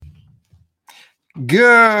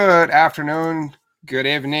Good afternoon, good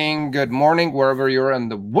evening, good morning, wherever you're in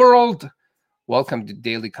the world. Welcome to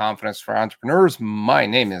Daily Confidence for Entrepreneurs. My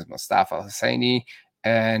name is Mustafa Hussaini,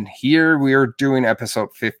 and here we are doing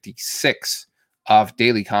episode 56 of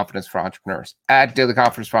Daily Confidence for Entrepreneurs. At Daily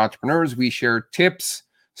Confidence for Entrepreneurs, we share tips,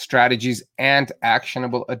 strategies, and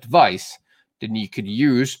actionable advice that you could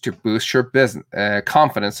use to boost your business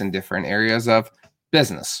confidence in different areas of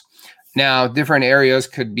business. Now, different areas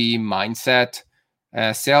could be mindset,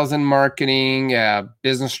 sales and marketing,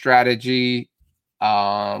 business strategy.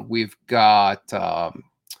 We've got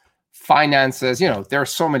finances. There are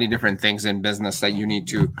so many different things in business that you need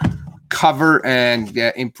to cover and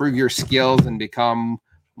improve your skills and become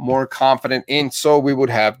more confident in. So we would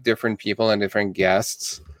have different people and different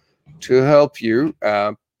guests to help you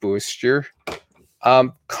boost your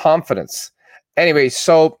confidence. Anyway,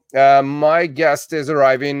 so my guest is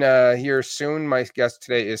arriving here soon. My guest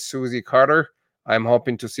today is Susie Carter. I'm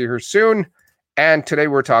hoping to see her soon. And today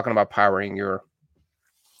we're talking about powering your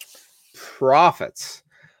profits.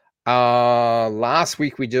 Last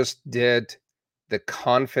week we just did the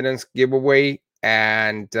confidence giveaway,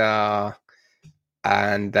 and that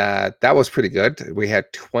was pretty good. We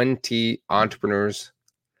had 20 entrepreneurs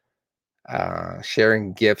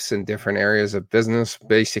sharing gifts in different areas of business,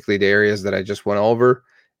 basically the areas that I just went over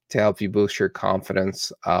to help you boost your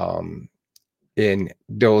confidence in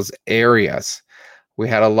those areas. We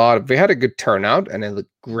had a good turnout and a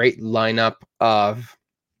great lineup of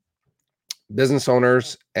business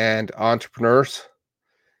owners and entrepreneurs.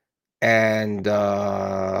 And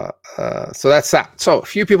so that's that. So a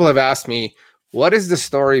few people have asked me, what is the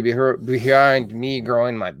story behind me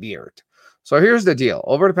growing my beard? So here's the deal.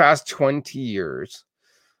 Over the past 20 years,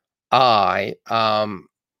 I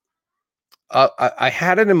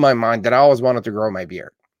had it in my mind that I always wanted to grow my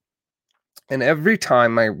beard. And every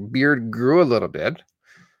time my beard grew a little bit,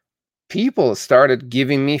 people started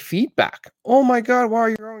giving me feedback. Oh my God, why are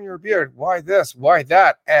you growing your beard? Why this? Why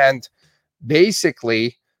that? And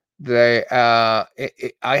basically, I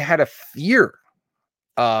had a fear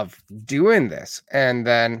of doing this. And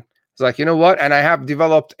then it's like, you know what? And I have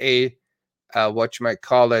developed a what you might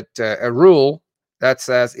call it, a rule that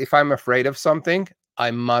says if I'm afraid of something,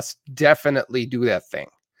 I must definitely do that thing.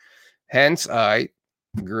 Hence, I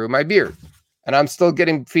grew my beard. And I'm still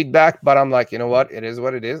getting feedback, but I'm like, you know what? It is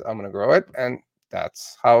what it is. I'm going to grow it. And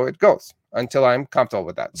that's how it goes until I'm comfortable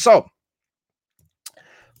with that. So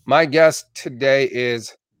my guest today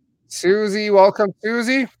is Susie. Welcome,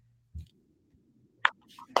 Susie.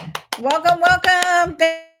 Welcome.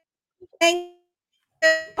 Thank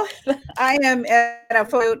you. I am at a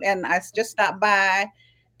food and I just stopped by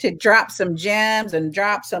to drop some gems and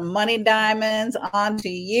drop some money diamonds onto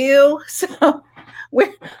you. So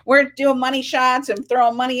we're doing money shots and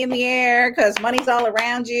throwing money in the air because money's all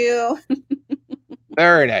around you.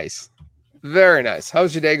 Very nice. Very nice.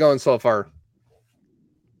 How's your day going so far?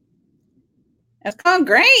 It's going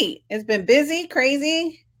great. It's been busy,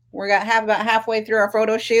 crazy. We're gonna have about halfway through our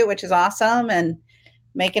photo shoot, which is awesome, and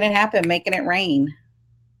making it happen, making it rain.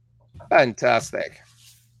 Fantastic.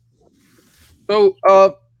 So,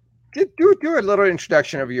 do a little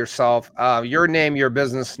introduction of yourself, your name, your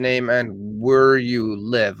business name, and where you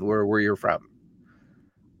live, where you're from.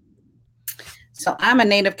 So I'm a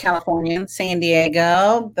native Californian, San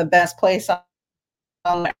Diego, the best place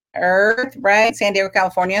on earth, right? San Diego,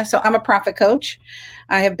 California. So I'm a profit coach.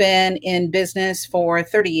 I have been in business for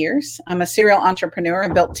 30 years. I'm a serial entrepreneur. I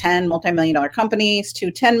built 10 multi-million-dollar companies, 2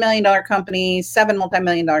 $10 million companies, 7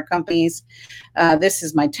 multi-million-dollar companies. This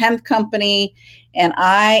is my 10th company. And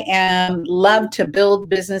I love to build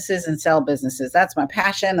businesses and sell businesses. That's my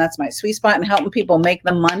passion. That's my sweet spot, and helping people make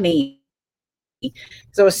the money.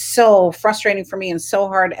 So it was so frustrating for me and so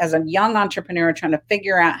hard as a young entrepreneur trying to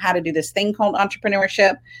figure out how to do this thing called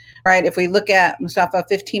entrepreneurship, right? If we look at, Mustafa,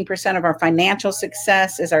 15% of our financial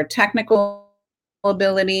success is our technical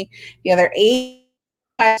ability. The other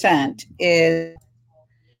 8% is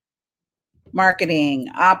marketing,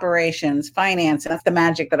 operations, finance. That's the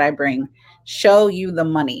magic that I bring. Show you the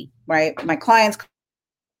money, right? My clients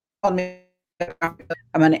call me.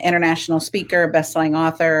 I'm an international speaker, best-selling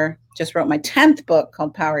author. Just wrote my 10th book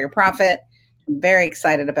called Power Your Profit. I'm very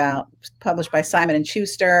excited about. Published by Simon &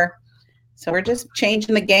 Schuster. So we're just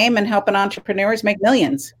changing the game and helping entrepreneurs make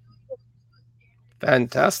millions.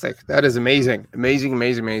 Fantastic. That is amazing.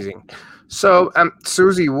 Amazing. So,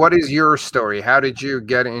 Susie, what is your story? How did you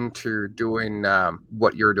get into doing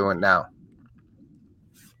what you're doing now?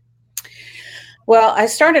 Well, I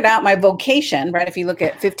started out my vocation, right? If you look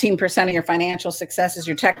at 15% of your financial success is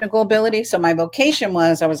your technical ability. So my vocation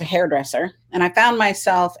was I was a hairdresser, and I found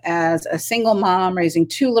myself as a single mom raising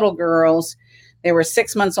two little girls. They were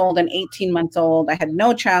 6 months old and 18 months old. I had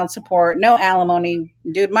no child support, no alimony.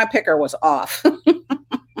 Dude, my picker was off.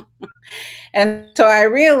 And so I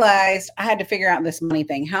realized I had to figure out this money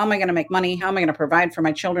thing. How am I going to make money? How am I going to provide for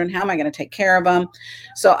my children? How am I going to take care of them?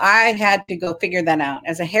 So I had to go figure that out.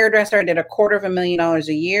 As a hairdresser, I did $250,000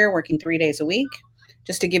 a year, working 3 days a week.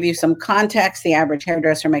 Just to give you some context, the average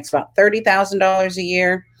hairdresser makes about $30,000 a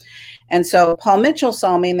year. And so Paul Mitchell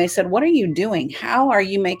saw me and they said, "What are you doing? How are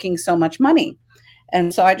you making so much money?"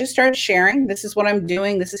 And so I just started sharing. This is what I'm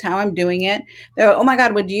doing. This is how I'm doing it. They're like, "Oh my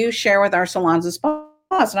God, would you share with our salons and spas?"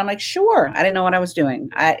 And I'm like, "Sure." I didn't know what I was doing.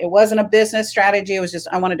 It wasn't a business strategy. It was just,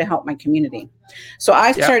 I wanted to help my community. So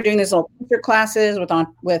I started doing these little teacher classes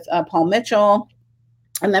with Paul Mitchell.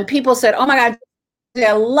 And then people said, "Oh my God,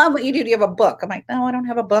 I love what you do. Do you have a book?" I'm like, "No, I don't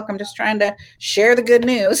have a book. I'm just trying to share the good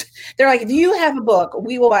news." They're like, "If you have a book,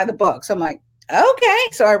 we will buy the book." So I'm like, "Okay."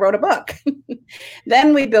 So I wrote a book.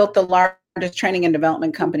 Then we built the largest training and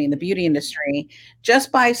development company in the beauty industry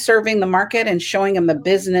just by serving the market and showing them the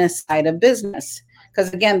business side of business.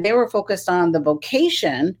 Because again, they were focused on the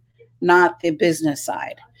vocation, not the business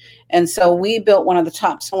side. And so we built one of the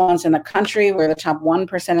top salons in the country. We're the top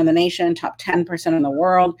 1% in the nation, top 10% in the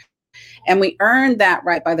world. And we earned that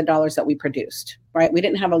right by the dollars that we produced, right? We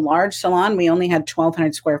didn't have a large salon. We only had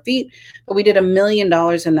 1,200 square feet, but we did $1 million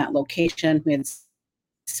in that location. We had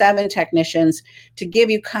 7 technicians. To give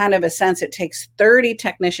you kind of a sense, it takes 30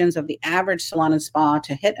 technicians of the average salon and spa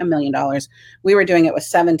to hit $1 million. We were doing it with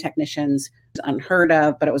 7 technicians. It was unheard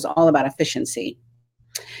of, but it was all about efficiency.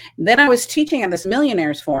 Then I was teaching at this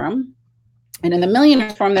Millionaires Forum. And in the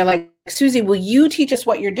Millionaires Forum, they're like, "Susie, will you teach us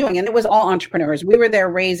what you're doing?" And it was all entrepreneurs. We were there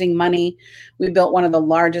raising money. We built one of the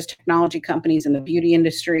largest technology companies in the beauty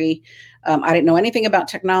industry. I didn't know anything about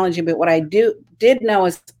technology, but what I did know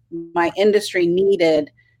is my industry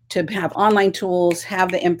needed to have online tools,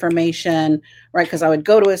 have the information, right? Because I would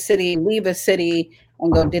go to a city, leave a city,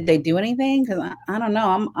 and go, "Did they do anything?" Because I don't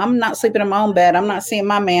know. I'm not sleeping in my own bed. I'm not seeing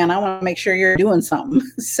my man. I want to make sure you're doing something.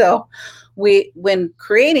 So when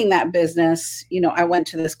creating that business, I went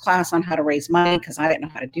to this class on how to raise money because I didn't know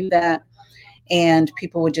how to do that. And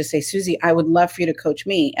people would just say, "Susie, I would love for you to coach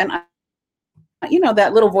me." And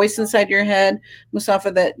that little voice inside your head, Mustafa,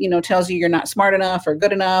 that, tells you you're not smart enough or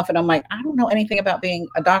good enough. And I'm like, I don't know anything about being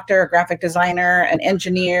a doctor, a graphic designer, an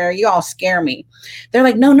engineer. You all scare me. They're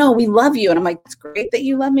like, "No, we love you." And I'm like, "It's great that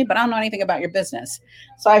you love me, but I don't know anything about your business."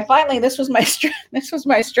 So I finally, this was my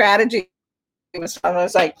strategy. I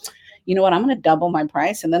was like, "You know what? I'm going to double my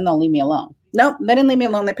price and then they'll leave me alone." Nope, they didn't leave me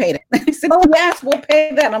alone. They paid it. They said, "Oh yes, we'll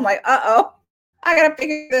pay that." I'm like, "Uh-oh, I got to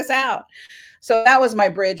figure this out." So that was my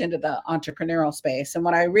bridge into the entrepreneurial space. And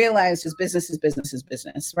what I realized is business is business is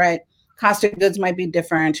business, right? Cost of goods might be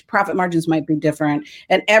different. Profit margins might be different.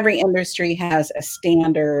 And every industry has a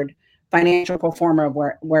standard financial performer of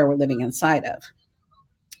where we're living inside of.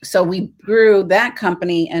 So we grew that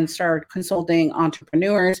company and started consulting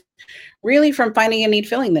entrepreneurs really from finding a need,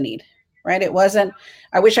 filling the need, right? It wasn't,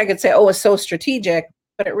 I wish I could say, "Oh, it's so strategic,"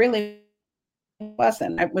 but it really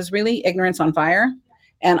wasn't. It was really ignorance on fire.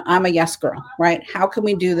 And I'm a yes girl, right? How can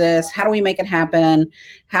we do this? How do we make it happen?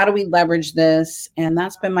 How do we leverage this? And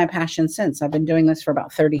that's been my passion since. I've been doing this for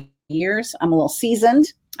about 30 years. I'm a little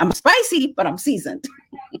seasoned. I'm spicy, but I'm seasoned.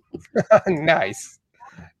 Nice.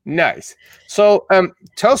 So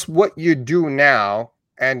tell us what you do now,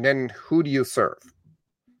 and then who do you serve?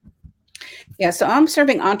 Yeah, so I'm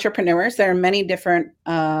serving entrepreneurs. There are many different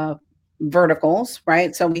verticals,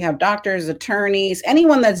 right? So we have doctors, attorneys,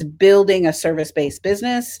 anyone that's building a service-based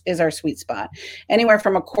business is our sweet spot. Anywhere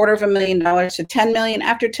from $250,000 to 10 million.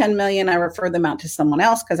 After 10 million, I refer them out to someone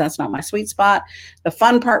else because that's not my sweet spot. The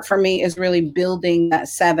fun part for me is really building that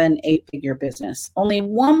 7-8 figure business. Only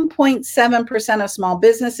 1.7% of small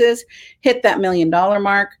businesses hit that $1 million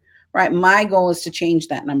mark. Right. My goal is to change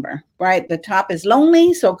that number, right? The top is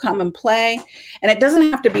lonely, so come and play. And it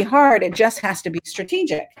doesn't have to be hard. It just has to be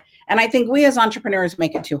strategic. And I think we as entrepreneurs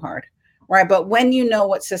make it too hard, right? But when you know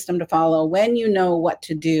what system to follow, when you know what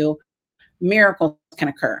to do, miracles can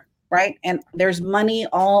occur, right? And there's money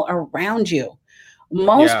all around you.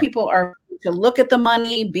 Most people are to look at the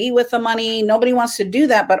money, be with the money. Nobody wants to do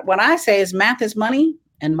that. But what I say is math is money.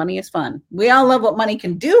 And money is fun. We all love what money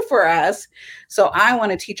can do for us. So I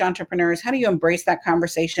want to teach entrepreneurs, how do you embrace that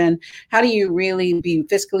conversation? How do you really be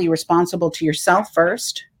fiscally responsible to yourself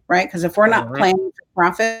first, right? Because if we're not planning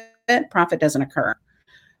for profit doesn't occur,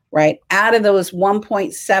 right? Out of those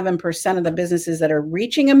 1.7% of the businesses that are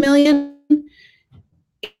reaching $1 million,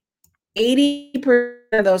 80%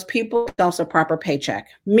 of those people themselves a proper paycheck.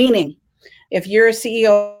 Meaning, if you're a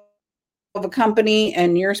CEO of a company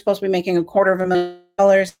and you're supposed to be making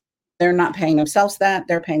 $250,000, they're not paying themselves that.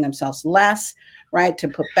 They're paying themselves less, right, to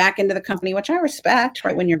put back into the company, which I respect,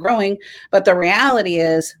 right, when you're growing. But the reality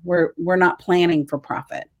is we're not planning for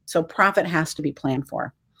profit. So profit has to be planned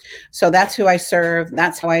for. So that's who I serve.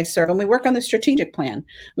 That's how I serve. And we work on the strategic plan.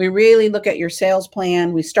 We really look at your sales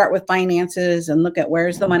plan. We start with finances and look at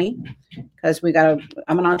where's the money, because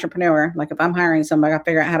I'm an entrepreneur. Like if I'm hiring somebody, I got to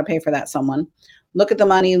figure out how to pay for that someone. Look at the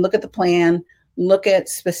money, look at the plan, look at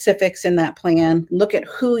specifics in that plan, look at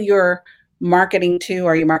who you're marketing to.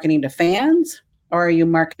 Are you marketing to fans or are you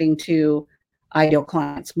marketing to ideal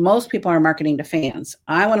clients? Most people are marketing to fans.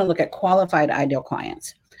 I want to look at qualified ideal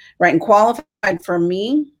clients, right? And qualified for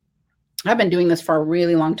me, I've been doing this for a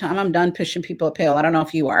really long time. I'm done pushing people uphill. I don't know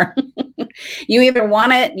if you are. You either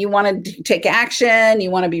want it, you want to take action,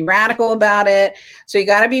 you want to be radical about it. So you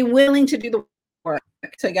got to be willing to do the work.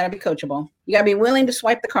 So you got to be coachable. You got to be willing to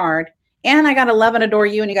swipe the card. And I got to love and adore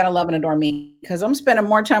you, and you got to love and adore me, because I'm spending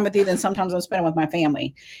more time with you than sometimes I'm spending with my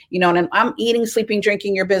family. And I'm eating, sleeping,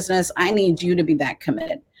 drinking your business. I need you to be that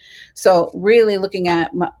committed. So really looking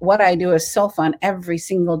at what I do is so fun. Every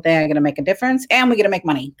single day I get to make a difference, and we get to make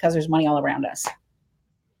money because there's money all around us.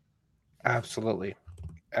 Absolutely.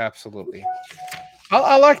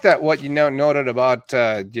 I like that, what you noted about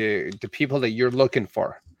the people that you're looking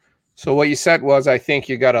for. So what you said was, I think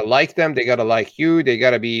you got to like them. They got to like you. They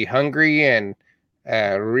got to be hungry and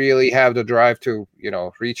really have the drive to,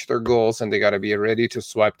 reach their goals, and they got to be ready to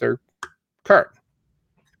swipe their card.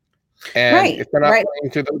 And if they're not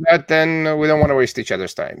willing to do that, then we don't want to waste each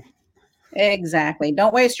other's time. Exactly.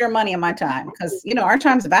 Don't waste your money and my time, because, our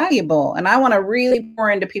time's valuable. And I want to really pour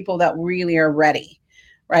into people that really are ready,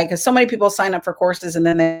 right? Because so many people sign up for courses and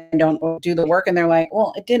then they don't do the work, and they're like,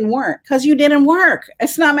 well, it didn't work because you didn't work.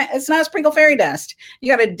 It's not sprinkle fairy dust.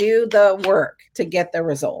 You got to do the work to get the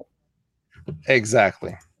result.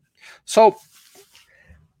 Exactly. So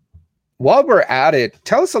while we're at it,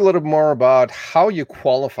 tell us a little more about how you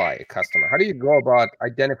qualify a customer. How do you go about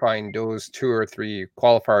identifying those 2 or 3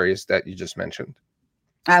 qualifiers that you just mentioned?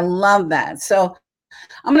 I love that. So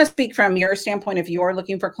I'm going to speak from your standpoint. If you're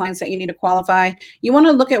looking for clients that you need to qualify, you want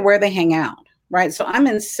to look at where they hang out, right? So I'm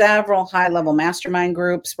in several high-level mastermind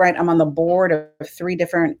groups, right? I'm on the board of 3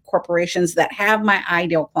 different corporations that have my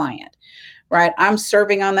ideal client, right? I'm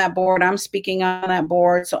serving on that board. I'm speaking on that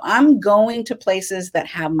board. So I'm going to places that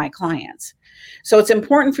have my clients. So it's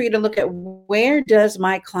important for you to look at, where does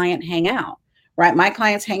my client hang out, right? My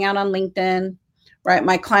clients hang out on LinkedIn, right?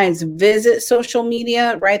 My clients visit social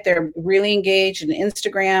media, right? They're really engaged in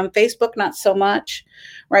Instagram, Facebook, not so much,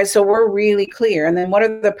 right? So we're really clear. And then what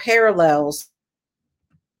are the parallels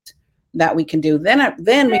that we can do?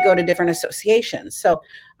 Then we go to different associations. So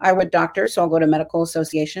I would doctors, so I'll go to medical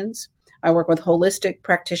associations. I work with holistic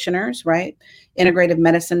practitioners, right? Integrative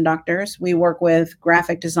medicine doctors. We work with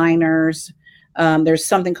graphic designers. There's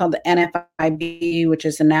something called the NFIB, which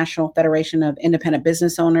is the National Federation of Independent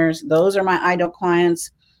Business Owners. Those are my ideal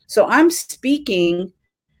clients. So I'm speaking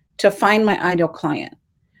to find my ideal client,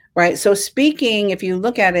 right? So speaking, if you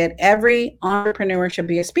look at it, every entrepreneur should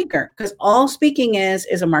be a speaker, because all speaking is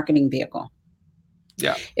a marketing vehicle.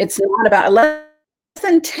 Yeah. It's not about, less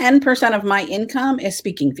than 10% of my income is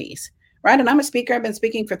speaking fees. Right. And I'm a speaker. I've been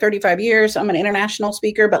speaking for 35 years. I'm an international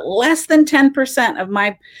speaker, but less than 10% of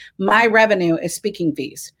my revenue is speaking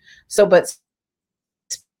fees. So, but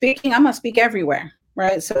speaking, I'm going to speak everywhere.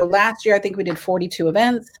 Right. So last year, I think we did 42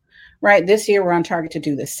 events. Right. This year, we're on target to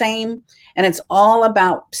do the same. And it's all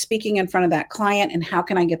about speaking in front of that client. And how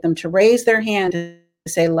can I get them to raise their hand to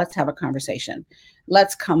say, let's have a conversation.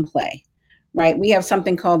 Let's come play. Right. We have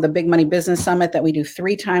something called the Big Money Business Summit that we do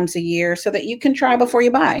 3 times a year, so that you can try before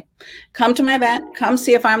you buy. Come to my event, come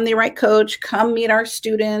see if I'm the right coach, come meet our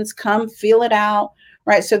students, come feel it out,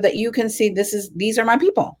 right? So that you can see these are my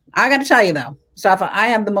people. I got to tell you though, Safa, I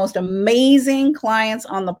have the most amazing clients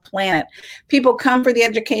on the planet. People come for the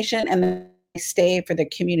education and then they stay for the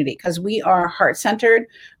community, because we are heart-centered,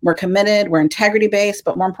 we're committed, we're integrity-based,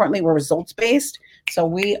 but more importantly, we're results-based. So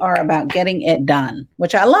we are about getting it done,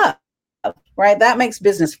 which I love. Right? That makes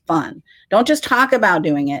business fun. Don't just talk about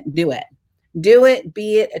doing it, do it. Do it,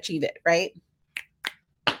 be it, achieve it, right?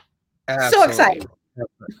 Absolutely. So excited.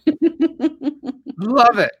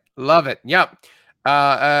 Love it. Yep.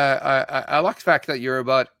 I like the fact that you're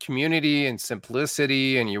about community and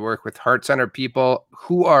simplicity, and you work with heart-centered people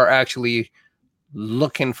who are actually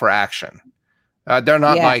looking for action. They're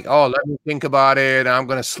not like, oh, let me think about it. I'm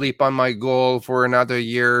going to sleep on my goal for another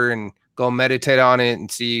year and go meditate on it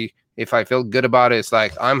and see If I feel good about it, it's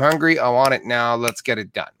like, I'm hungry, I want it now, let's get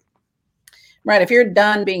it done. Right. If you're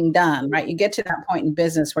done being done, right, you get to that point in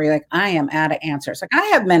business where you're like, I am out of answers. Like I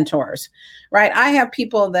have mentors, right? I have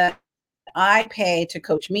people that I pay to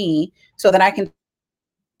coach me so that I can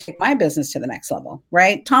take my business to the next level,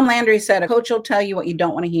 right? Tom Landry said, a coach will tell you what you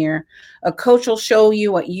don't want to hear. A coach will show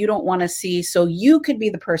you what you don't want to see so you could be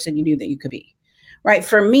the person you knew that you could be. Right.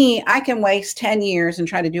 For me, I can waste 10 years and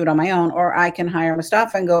try to do it on my own, or I can hire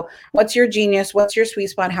Mustafa and go, what's your genius? What's your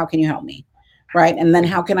sweet spot? How can you help me? Right. And then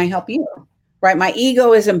how can I help you? Right. My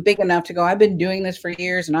ego isn't big enough to go, I've been doing this for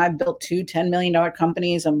years and I've built two $10 million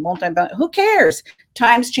companies and who cares?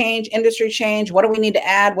 Times change, industry change. What do we need to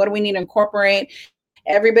add? What do we need to incorporate?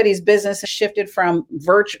 Everybody's business has shifted from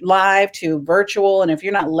live to virtual. And if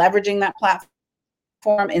you're not leveraging that platform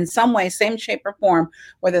in some way, same shape or form,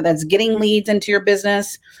 whether that's getting leads into your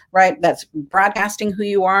business, right? That's broadcasting who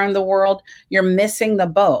you are in the world, you're missing the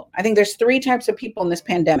boat. I think there's 3 types of people in this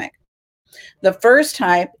pandemic. The first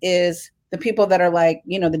type is the people that are like,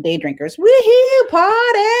 the day drinkers, woohoo,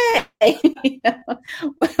 party.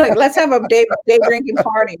 Like, let's have a day drinking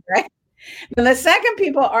party, right? And the second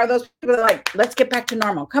people are those people that are like, let's get back to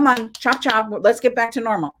normal. Come on, chop, let's get back to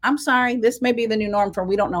normal. I'm sorry, this may be the new norm for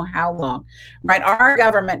we don't know how long, right? Our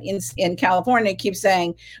government in California keeps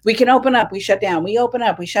saying, we can open up, we shut down, we open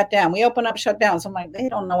up, we shut down, we open up, shut down. So I'm like, they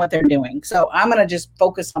don't know what they're doing. So I'm going to just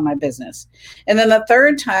focus on my business. And then the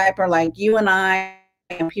third type are like you and I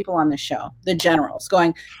and people on the show, the generals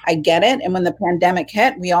going, I get it. And when the pandemic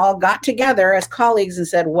hit, we all got together as colleagues and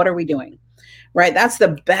said, what are we doing? Right. That's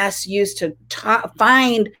the best use to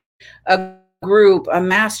find a group, a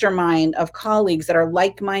mastermind of colleagues that are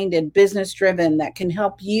like-minded, business driven, that can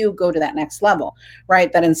help you go to that next level,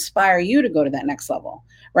 right? That inspire you to go to that next level,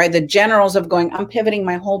 right? The generals of going, I'm pivoting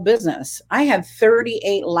my whole business. I had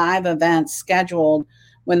 38 live events scheduled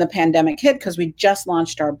when the pandemic hit because we just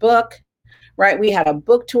launched our book. Right. We had a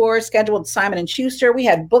book tour scheduled, Simon & Schuster. We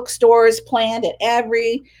had bookstores planned at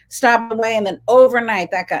every stop of the way. And then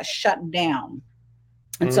overnight that got shut down.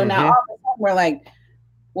 And so now all of a sudden we're like,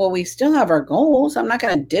 well, we still have our goals. I'm not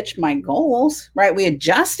going to ditch my goals. Right. We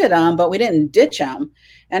adjusted them, but we didn't ditch them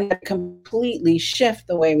and completely shift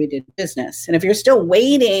the way we did business. And if you're still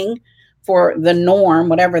waiting for the norm,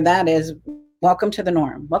 whatever that is, welcome to the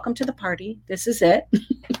norm. Welcome to the party. This is it.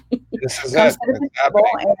 This is it.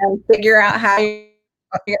 And figure out how you're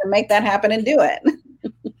going to make that happen and do it.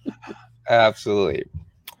 Absolutely.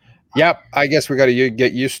 Yep. I guess we got to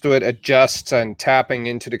get used to it, adjust, and tapping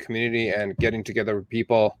into the community and getting together with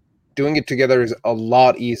people. Doing it together is a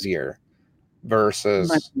lot easier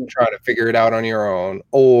versus trying to figure it out on your own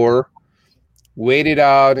or wait it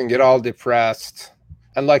out and get all depressed.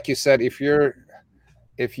 And like you said, if you're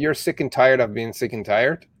sick and tired of being sick and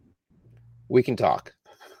tired, we can talk.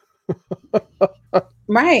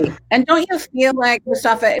 Right. And don't you feel like,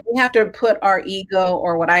 Mustafa, we have to put our ego,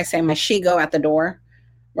 or what I say, my she-go, at the door,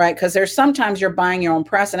 right? Because there's sometimes you're buying your own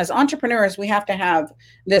press. And as entrepreneurs, we have to have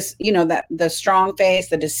this, that the strong face,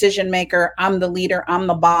 the decision maker, I'm the leader, I'm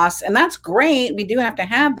the boss. And that's great. We do have to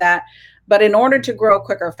have that. But in order to grow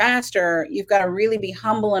quicker, faster, you've got to really be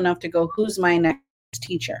humble enough to go, who's my next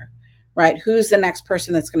teacher? Right? Who's the next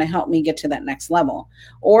person that's going to help me get to that next level?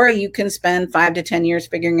 Or you can spend 5 to 10 years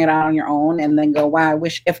figuring it out on your own and then go, wow, I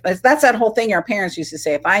wish, if that's that whole thing our parents used to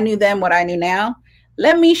say, if I knew then what I knew now,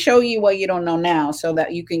 let me show you what you don't know now so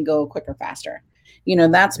that you can go quicker, faster.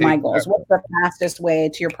 That's my goals. What's the fastest way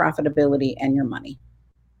to your profitability and your money?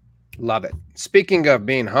 Love it. Speaking of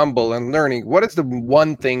being humble and learning, what is the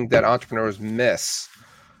one thing that entrepreneurs miss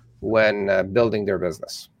when building their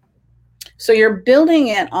business? So you're building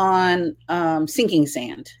it on sinking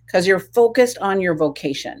sand because you're focused on your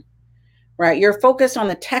vocation, right? You're focused on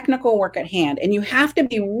the technical work at hand, and you have to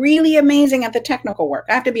be really amazing at the technical work.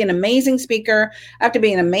 I have to be an amazing speaker. I have to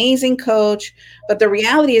be an amazing coach. But the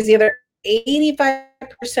reality is the other 85%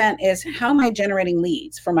 is, how am I generating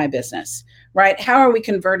leads for my business, right? How are we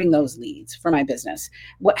converting those leads for my business?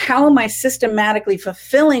 How am I systematically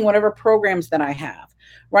fulfilling whatever programs that I have?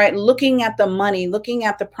 Right? Looking at the money, looking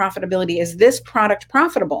at the profitability. Is this product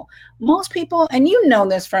profitable? Most people, and you know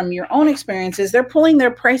this from your own experiences, they're pulling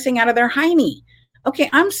their pricing out of their hiney. Okay,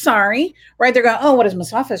 I'm sorry, right? They're going, oh, what does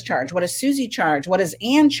Mustafa's charge? What does Susie charge? What does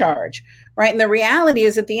Ann charge? Right? And the reality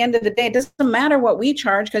is, at the end of the day, it doesn't matter what we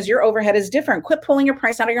charge because your overhead is different. Quit pulling your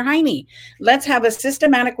price out of your hiney. Let's have a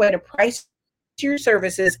systematic way to price your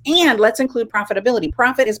services, and let's include profitability.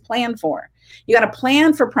 Profit is planned for. You got to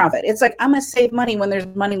plan for profit. It's like, I'm going to save money when there's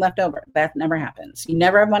money left over. That never happens. You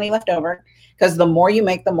never have money left over because the more you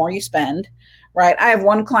make, the more you spend. Right. I have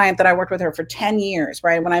one client that I worked with her for 10 years.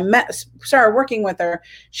 Right. When I started working with her,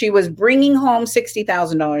 she was bringing home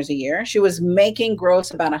 $60,000 a year. She was making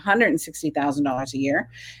gross about $160,000 a year.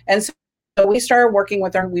 And so we started working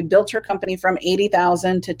with her. We built her company from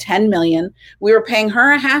 80,000 to 10 million. We were paying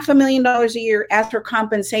her $500,000 a year as her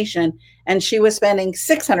compensation, and she was spending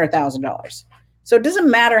 $600,000. So it doesn't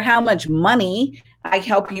matter how much money I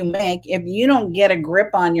help you make. If you don't get a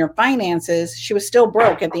grip on your finances, she was still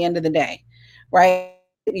broke at the end of the day. Right?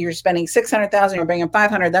 You're spending 600,000, you're bringing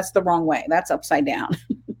 500. That's the wrong way. That's upside down.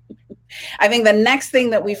 I think the next thing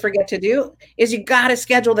that we forget to do is you got to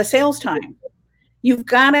schedule the sales time. You've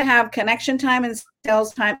got to have connection time and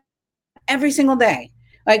sales time every single day.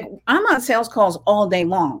 Like, I'm on sales calls all day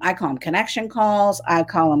long. I call them connection calls. I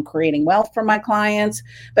call them creating wealth for my clients.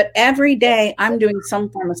 But every day I'm doing some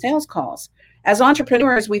form of sales calls. As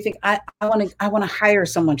entrepreneurs, we think I want to hire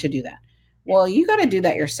someone to do that. Well, you got to do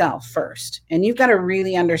that yourself first. And you've got to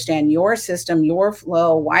really understand your system, your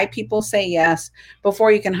flow, why people say yes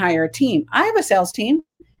before you can hire a team. I have a sales team,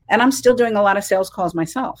 and I'm still doing a lot of sales calls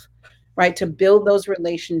myself, right? To build those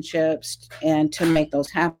relationships and to make those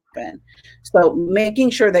happen. So making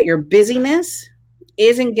sure that your busyness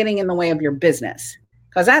isn't getting in the way of your business,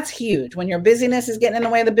 because that's huge. When your busyness is getting in the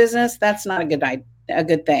way of the business, that's not a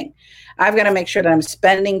good thing. I've got to make sure that I'm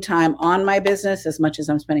spending time on my business as much as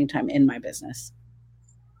I'm spending time in my business.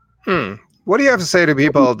 What do you have to say to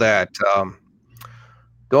people that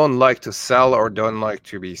don't like to sell, or don't like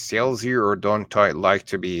to be salesy, or don't like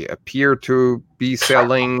to appear to be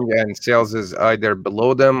selling, and sales is either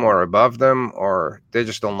below them or above them, or they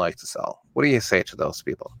just don't like to sell? What do you say to those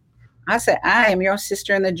people? I said, I am your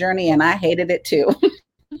sister in the journey, and I hated it too.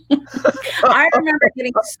 I remember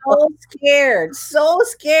getting so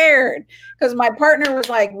scared because my partner was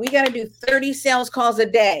like, we got to do 30 sales calls a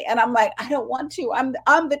day. And I'm like, I don't want to.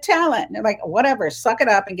 I'm the talent. And I'm like, whatever, suck it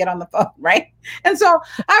up and get on the phone. Right. And so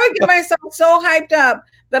I would get myself so hyped up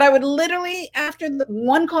that I would literally, after the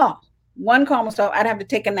one call myself, I'd have to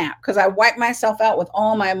take a nap because I wiped myself out with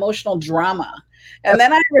all my emotional drama. And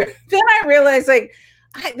then I realized, like,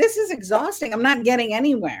 this is exhausting. I'm not getting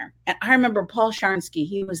anywhere. And I remember Paul Sharnsky.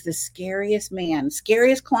 He was the scariest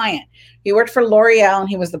client. He worked for L'Oreal, and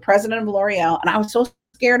he was the president of L'Oreal. And I was so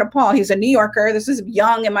scared of Paul. He's a New Yorker. This is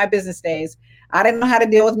young in my business days. I didn't know how to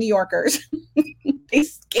deal with New Yorkers.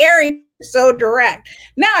 He's scary, so direct.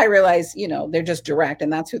 Now I realize, they're just direct,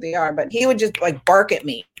 and that's who they are. But he would just like bark at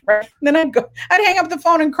me. Right? And then I'd hang up the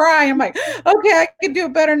phone and cry. I'm like, okay, I could do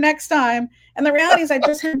it better next time. And the reality is I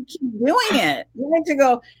just have to keep doing it. You have to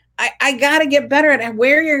go, I got to get better at it.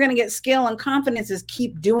 Where you're going to get skill and confidence is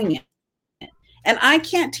keep doing it. And I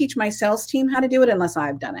can't teach my sales team how to do it unless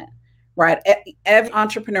I've done it, right? Every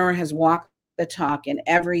entrepreneur has walked the talk in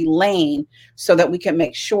every lane so that we can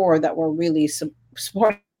make sure that we're really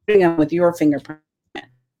supporting them with your fingerprint.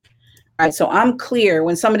 Right, so I'm clear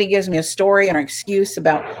when somebody gives me a story or an excuse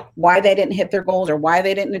about why they didn't hit their goals or why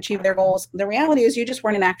they didn't achieve their goals. The reality is you just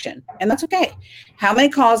weren't in action, and that's okay. How many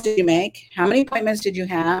calls did you make? How many appointments did you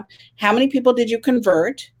have? How many people did you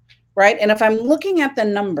convert? Right. And if I'm looking at the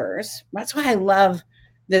numbers, that's why I love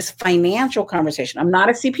this financial conversation. I'm not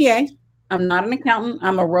a CPA. I'm not an accountant.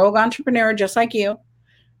 I'm a rogue entrepreneur just like you.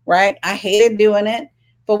 Right. I hated doing it.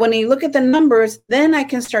 But when you look at the numbers, then I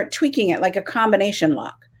can start tweaking it like a combination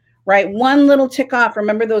lock. Right. One little tick off.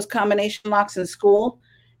 Remember those combination locks in school?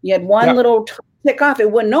 You had one little tick off,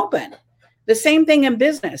 it wouldn't open. The same thing in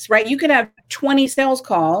business, right? You could have 20 sales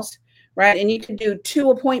calls, right? And you could do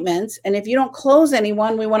 2 appointments. And if you don't close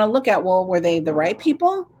anyone, we want to look at, well, were they the right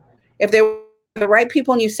people? If they were the right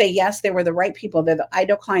people and you say, yes, they were the right people, they're the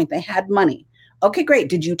ideal client, they had money. Okay, great.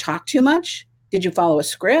 Did you talk too much? Did you follow a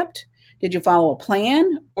script? Did you follow a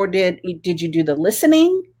plan? Or did you do the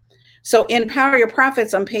listening? So in Power Your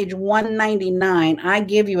Profits on page 199, I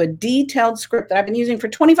give you a detailed script that I've been using for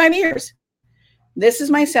 25 years. This is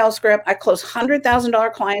my sales script. I close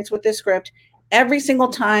 $100,000 clients with this script every single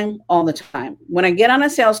time, all the time. When I get on a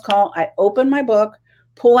sales call, I open my book,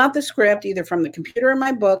 pull out the script, either from the computer or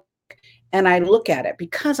my book, and I look at it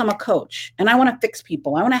because I'm a coach and I want to fix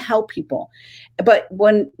people. I want to help people. But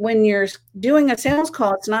when you're doing a sales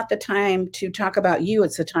call, it's not the time to talk about you.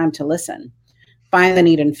 It's the time to listen. Find the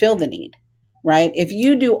need and fill the need, right? If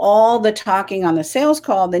you do all the talking on the sales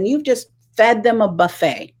call, then you've just fed them a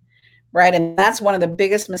buffet, right? And that's one of the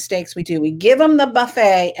biggest mistakes we do. We give them the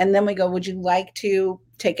buffet and then we go, would you like to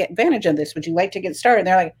take advantage of this? Would you like to get started? And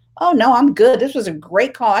they're like, oh no, I'm good. This was a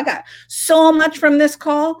great call. I got so much from this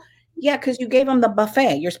call. Yeah, because you gave them the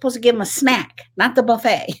buffet. You're supposed to give them a snack, not the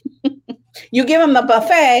buffet. You give them the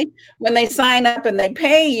buffet when they sign up and they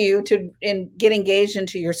pay you to get engaged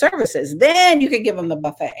into your services. Then you can give them the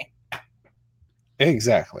buffet.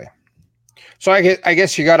 Exactly. So I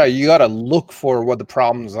guess you gotta look for what the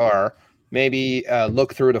problems are. Maybe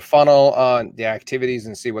look through the funnel on the activities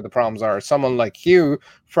and see what the problems are. Someone like you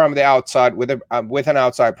from the outside with an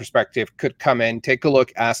outside perspective could come in, take a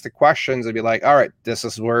look, ask the questions, and be like, all right, this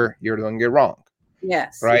is where you're doing it wrong.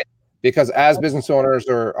 Yes. Right. Because as business owners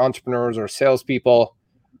or entrepreneurs or salespeople,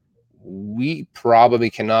 we probably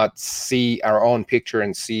cannot see our own picture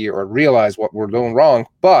and see or realize what we're doing wrong.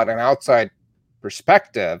 But an outside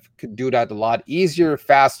perspective could do that a lot easier,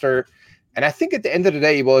 faster. And I think at the end of the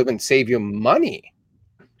day, it will even save you money.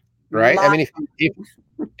 Right. I mean,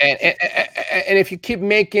 if you keep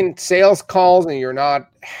making sales calls and you're not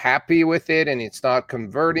happy with it and it's not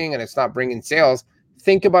converting and it's not bringing sales,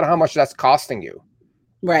 think about how much that's costing you.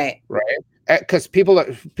 Right. Because people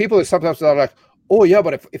are sometimes like, oh yeah,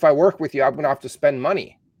 but if I work with you, I'm gonna have to spend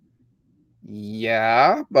money.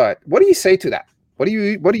 Yeah, but what do you say to that? What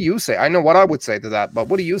do you say? I know what I would say to that, but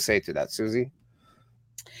what do you say to that, Susie?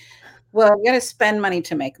 Well, you got to spend money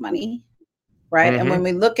to make money, right? And when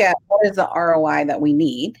we look at what is the ROI that we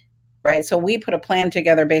need, right? So we put a plan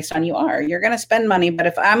together based on you're going to spend money, but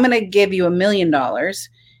if I'm going to give you $1 million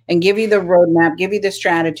and give you the roadmap, give you the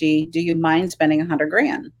strategy, do you mind spending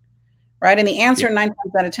 $100,000? Right? And the answer 9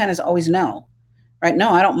 times out of 10 is always no. Right?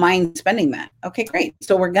 No, I don't mind spending that. Okay, great.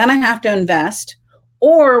 So we're going to have to invest,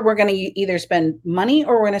 or we're going to either spend money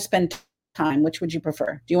or we're going to spend time. Which would you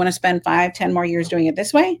prefer? Do you want to spend 5, 10 more years doing it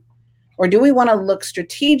this way? Or do we want to look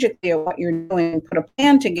strategically at what you're doing, put a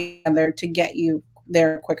plan together to get you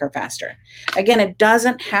there quicker, faster? Again, it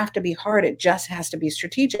doesn't have to be hard. It just has to be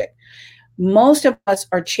strategic. Most of us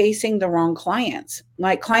are chasing the wrong clients,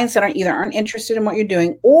 like clients that aren't interested in what you're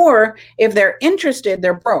doing, or if they're interested,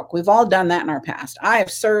 they're broke. We've all done that in our past. I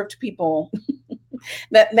have served people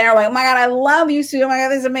that they're like, oh my God, I love you, Sue. Oh my God,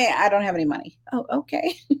 this is amazing. I don't have any money. Oh,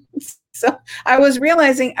 okay. So I was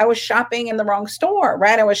realizing I was shopping in the wrong store,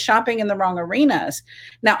 right? I was shopping in the wrong arenas.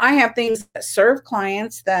 Now I have things that serve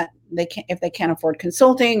clients that if they can't afford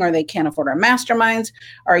consulting or they can't afford our masterminds,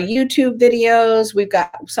 our YouTube videos. We've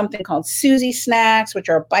got something called Susie Snacks, which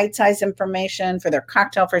are bite-sized information for their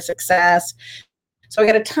cocktail for success. So I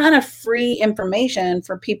got a ton of free information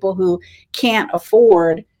for people who can't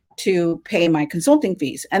afford to pay my consulting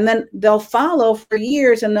fees. And then they'll follow for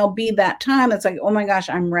years and there'll be that time that's like, oh my gosh,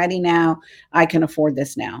 I'm ready now. I can afford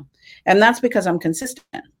this now. And that's because I'm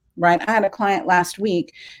consistent, right? I had a client last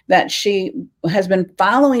week that she has been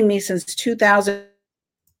following me since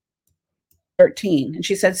 2013. And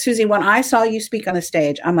she said, Susie, when I saw you speak on the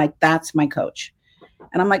stage, I'm like, that's my coach.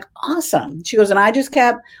 And I'm like, awesome. She goes, and I just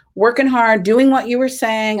kept working hard, doing what you were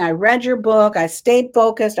saying. I read your book. I stayed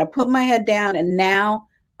focused. I put my head down and now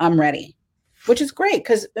I'm ready, which is great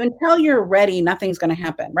because until you're ready, nothing's going to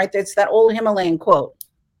happen, right? It's that old Himalayan quote.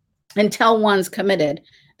 Until one's committed,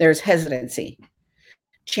 there's hesitancy.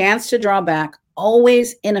 Chance to draw back,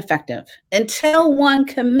 always ineffective. Until one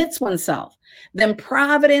commits oneself, then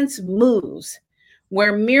providence moves,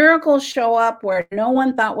 where miracles show up where no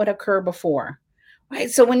one thought would occur before, right?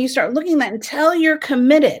 So when you start looking at that, until you're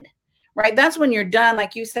committed, right? That's when you're done.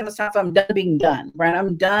 Like you said, Mustafa, I'm done being done, right?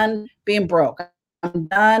 I'm done being broke. I'm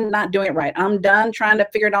done not doing it right. I'm done trying to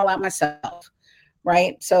figure it all out myself,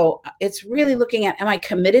 right? So it's really looking at, am I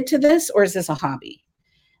committed to this or is this a hobby?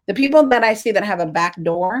 The people that I see that have a back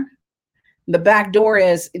door, the back door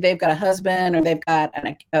is they've got a husband or they've got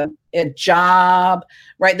a job,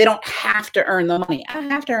 right? They don't have to earn the money. I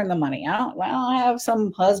have to earn the money. I don't have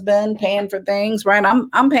some husband paying for things, right?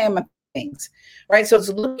 I'm paying my things, right? So it's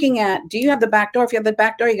looking at, do you have the back door? If you have the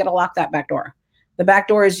back door, you got to lock that back door. The back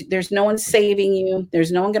door is there's no one saving you.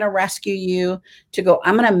 There's no one going to rescue you to go,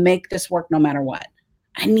 I'm going to make this work no matter what.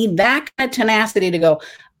 I need that kind of tenacity to go,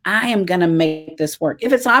 I am going to make this work.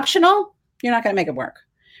 If it's optional, you're not going to make it work,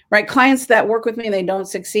 right? Clients that work with me, they don't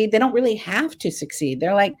succeed. They don't really have to succeed.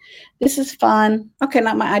 They're like, this is fun. Okay,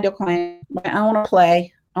 not my ideal client. I want to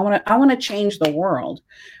play. I want to change the world,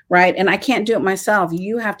 right? And I can't do it myself.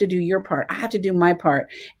 You have to do your part. I have to do my part.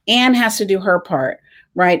 Anne has to do her part,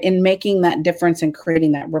 right? In making that difference and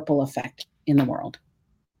creating that ripple effect in the world.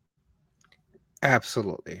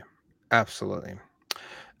 Absolutely. Absolutely.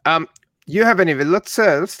 You have any, let's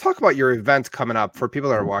talk about your event coming up for people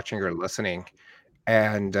that are watching or listening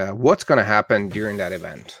and what's going to happen during that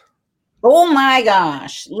event. Oh my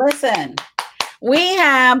gosh. Listen, We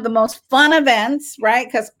have the most fun events, right?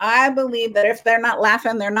 Because I believe that if they're not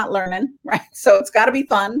laughing, they're not learning, right? So it's got to be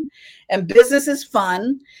fun, and business is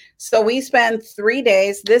fun. So we spend 3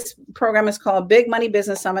 days. This program is called Big Money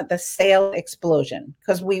Business Summit, the Sale Explosion,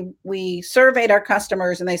 because we surveyed our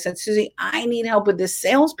customers and they said, Susie, I need help with this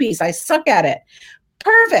sales piece. I suck at it.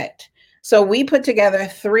 Perfect. So we put together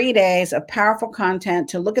 3 days of powerful content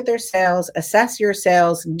to look at their sales, assess your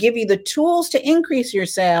sales, give you the tools to increase your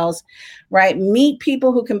sales, right? Meet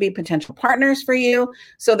people who can be potential partners for you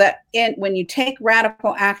so that when you take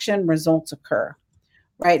radical action, results occur,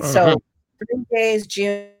 right? So 3 days,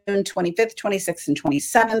 June 25th, 26th, and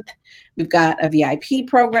 27th. We've got a VIP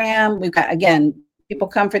program. We've got, again, people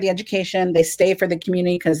come for the education. They stay for the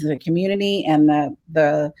community because the community and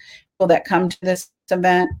the people that come to this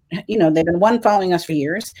event, they've been, one, following us for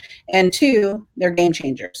years, and two, they're game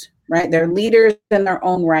changers, right? They're leaders in their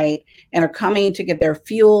own right and are coming to get their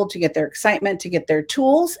fuel, to get their excitement, to get their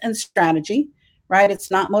tools and strategy, right? It's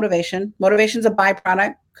not motivation. Motivation's a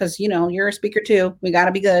byproduct because, you're a speaker too. We got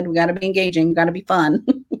to be good. We got to be engaging. We got to be fun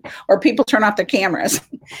or people turn off their cameras.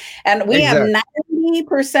 And we have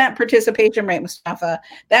 90% participation rate, Mustafa.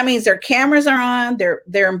 That means their cameras are on.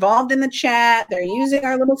 They're involved in the chat. They're using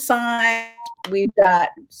our little sign. We've got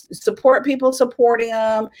support people supporting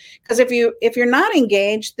them. Because if you're not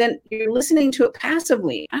engaged, then you're listening to it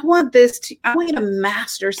passively. I want you to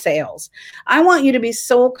master sales. I want you to be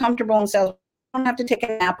so comfortable in sales. You don't have to take a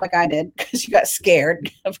nap like I did because you got scared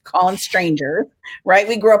of calling strangers, right?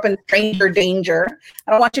 We grew up in stranger danger.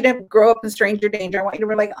 I don't want you to grow up in stranger danger. I want you to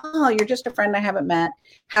be like, oh, you're just a friend I haven't met.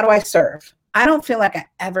 How do I serve? I don't feel like I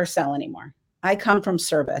ever sell anymore. I come from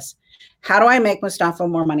service. How do I make Mustafa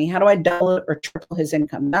more money? How do I double or triple his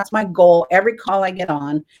income? That's my goal. Every call I get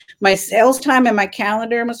on, my sales time in my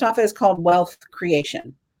calendar, Mustafa, is called wealth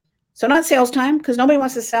creation. So not sales time, because nobody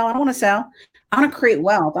wants to sell. I don't want to sell. I want to create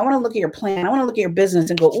wealth. I want to look at your plan. I want to look at your business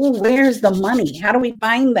and go, oh, where's the money? How do we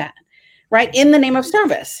find that? Right? In the name of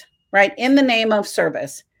service, right? In the name of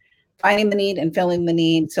service, finding the need and filling the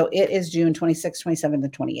need. So it is June 26th, 27th,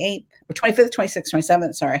 and 28th, or 25th, 26th,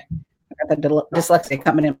 27th. Sorry. I got the dyslexia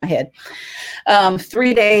coming in my head.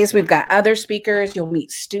 3 days. We've got other speakers. You'll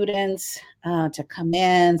meet students to come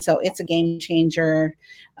in. So it's a game changer.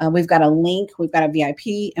 We've got a link. We've got a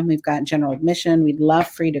VIP, and we've got general admission. We'd love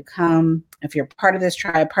for you to come. If you're part of this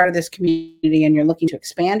tribe, part of this community, and you're looking to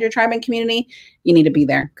expand your tribe and community, you need to be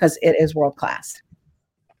there because it is world class.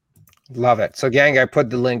 Love it. So, gang, I put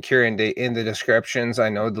the link here in the descriptions. I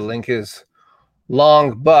know the link is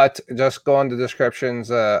long, but just go on the descriptions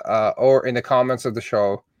or in the comments of the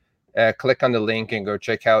show, click on the link and go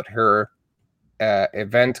check out her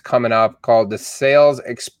event coming up called the Sales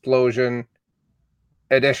Explosion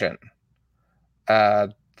Edition.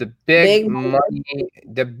 The big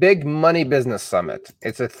money business summit.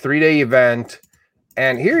 It's a 3-day event,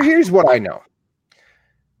 and here's what I know.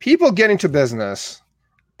 People get into business,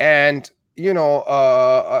 and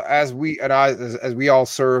as we all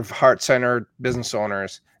serve heart-centered business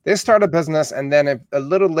owners, they start a business, and then a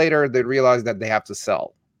little later they realize that they have to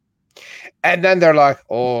sell, and then they're like,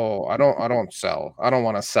 "Oh, I don't sell. I don't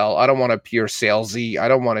want to sell. I don't want to appear salesy. I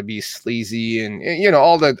don't want to be sleazy," and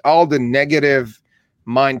all the negative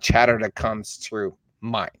mind chatter that comes through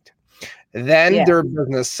mind. Then their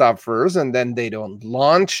business suffers, and then they don't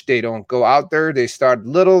launch. They don't go out there. They start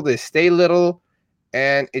little. They stay little.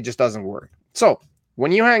 And it just doesn't work. So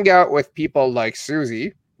when you hang out with people like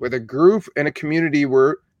Susie, with a group and a community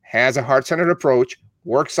where has a heart-centered approach,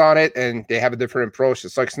 works on it, and they have a different approach.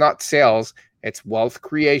 It's like, it's not sales, it's wealth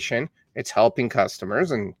creation. It's helping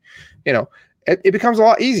customers, and it becomes a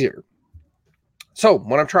lot easier. So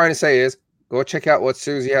what I'm trying to say is, go check out what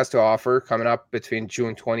Susie has to offer coming up between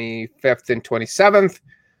June 25th and 27th.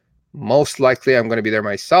 Most likely I'm going to be there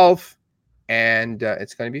myself, and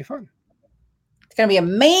it's going to be fun. It's going to be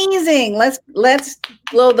amazing. Let's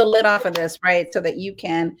blow the lid off of this, right? So that you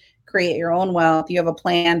can create your own wealth. You have a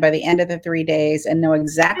plan by the end of the 3 days and know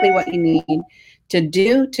exactly what you need to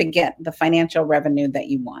do to get the financial revenue that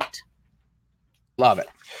you want. Love it.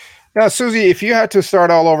 Now, Susie, if you had to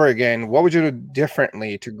start all over again, what would you do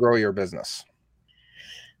differently to grow your business?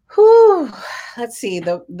 Let's see.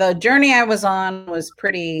 The journey I was on was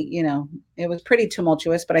pretty, it was pretty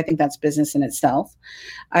tumultuous, but I think that's business in itself.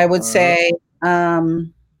 I would say, I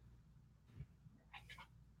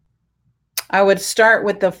would start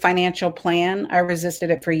with the financial plan. I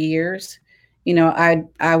resisted it for years.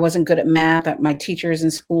 I wasn't good at math. My teachers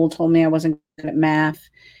in school told me I wasn't good at math.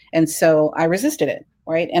 And so I resisted it,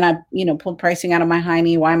 right? And I, pulled pricing out of my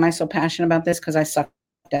hiney. Why am I so passionate about this? Because I sucked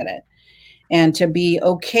at it. And to be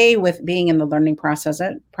okay with being in the learning process,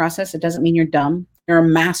 it doesn't mean you're dumb. You're a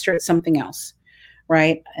master at something else,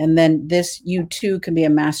 right? And then you too can be a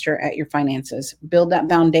master at your finances. Build that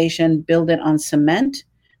foundation, build it on cement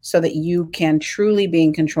so that you can truly be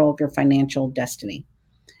in control of your financial destiny,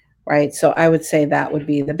 right? So I would say that would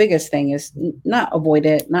be the biggest thing, is not avoid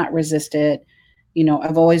it, not resist it.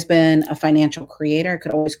 I've always been a financial creator. I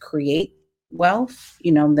could always create wealth,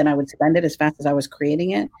 then I would spend it as fast as I was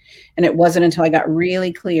creating it. And it wasn't until I got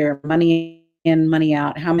really clear, money in, money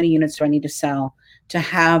out, how many units do I need to sell to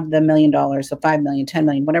have the $1 million, the 5 million, 10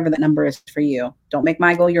 million, whatever that number is for you. Don't make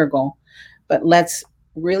my goal your goal, but let's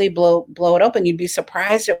really blow it open. You'd be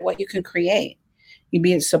surprised at what you can create. You'd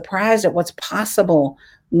be surprised at what's possible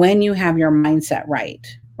when you have your mindset right?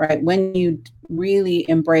 When you really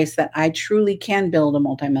embrace that I truly can build a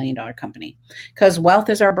multi-million-dollar company, because wealth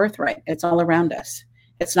is our birthright. It's all around us.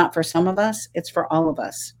 It's not for some of us, it's for all of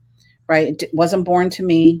us, right? It wasn't born to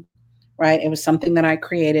me, right? It was something that I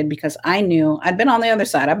created because I knew I'd been on the other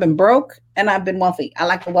side. I've been broke and I've been wealthy. I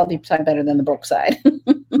like the wealthy side better than the broke side.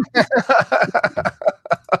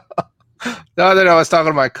 The other day I was talking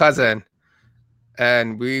to my cousin,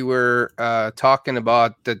 and we were talking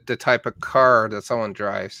about the type of car that someone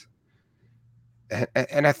drives.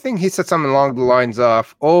 And I think he said something along the lines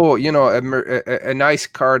of, oh, a nice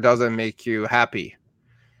car doesn't make you happy.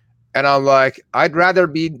 And I'm like, I'd rather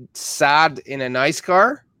be sad in a nice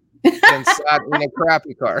car than sad in a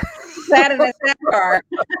crappy car. Sad in a sad car.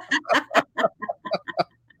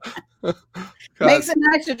 Makes it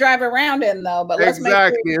nice to drive around in, though. But let's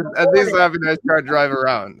exactly. At least have a nice car to drive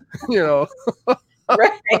around,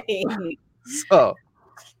 Right. So,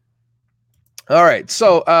 all right.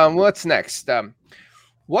 So, what's next?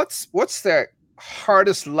 What's the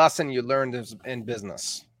hardest lesson you learned in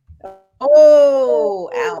business? Oh,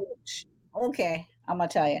 ouch. Okay, I'm gonna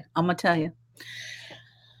tell you.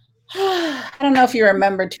 I don't know if you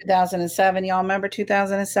remember 2007. Y'all remember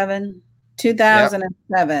 2007?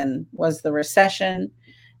 2007 was the recession.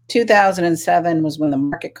 2007 was when the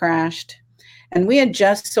market crashed. And we had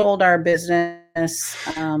just sold our business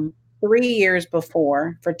 3 years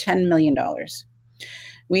before for $10 million.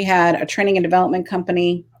 We had a training and development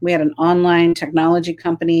company. We had an online technology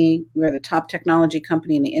company. We were the top technology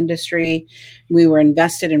company in the industry. We were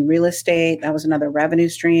invested in real estate. That was another revenue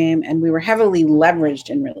stream. And we were heavily leveraged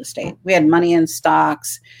in real estate. We had money in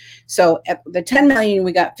stocks. So at the 10 million,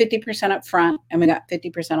 we got 50% up front and we got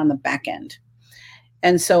 50% on the back end.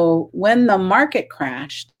 And so when the market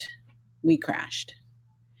crashed, we crashed.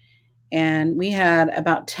 And we had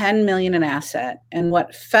about 10 million in asset. And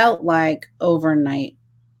what felt like overnight,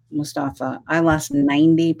 Mustafa, I lost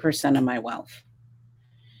 90% of my wealth.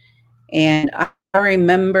 And I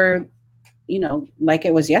remember, like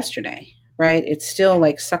it was yesterday, right? It still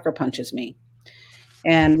like sucker punches me.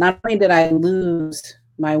 And not only did I lose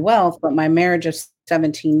my wealth, but my marriage of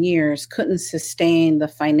 17 years couldn't sustain the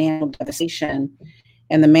financial devastation.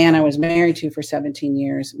 And the man I was married to for 17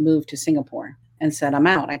 years moved to Singapore and said, I'm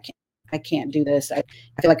out. I can't do this. I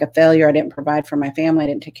feel like a failure. I didn't provide for my family. I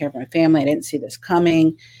didn't take care of my family. I didn't see this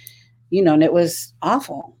coming, and it was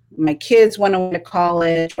awful. My kids went away to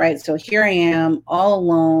college, right? So here I am all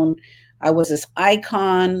alone. I was this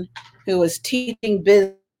icon who was teaching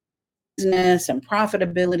business and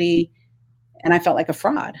profitability, and I felt like a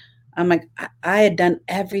fraud. I'm like, I had done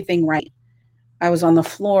everything right. I was on the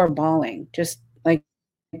floor bawling, just like,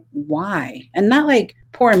 why? And not like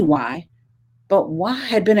pouring why, but why? I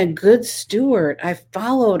had been a good steward. I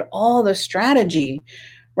followed all the strategy,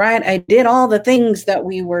 right? I did all the things that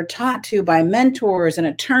we were taught to by mentors and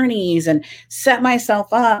attorneys and set myself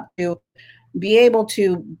up to be able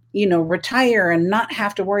to, retire and not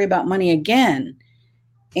have to worry about money again.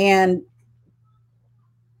 And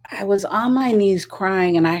I was on my knees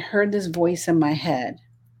crying, and I heard this voice in my head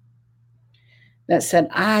that said,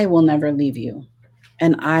 I will never leave you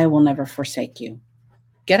and I will never forsake you.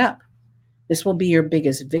 Get up. This will be your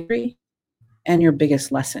biggest victory and your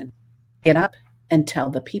biggest lesson. Get up and tell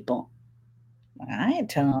the people. I ain't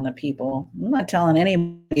telling the people. I'm not telling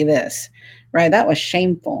anybody this, right? That was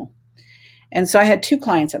shameful. And so I had 2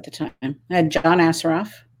 clients at the time. I had John Asseroff.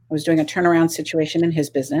 I was doing a turnaround situation in his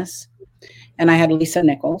business. And I had Lisa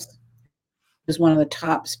Nichols, who's one of the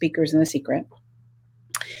top speakers in The Secret.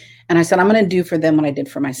 And I said, I'm going to do for them what I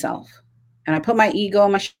did for myself. And I put my ego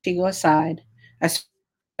and my shigo aside. I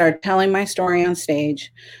started telling my story on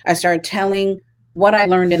stage. I started telling what I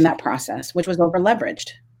learned in that process, which was over leveraged,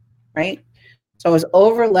 right? So I was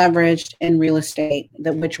over leveraged in real estate,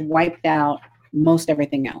 which wiped out most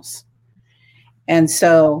everything else. And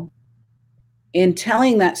so in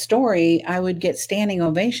telling that story, I would get standing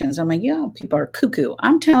ovations. I'm like, yo, people are cuckoo.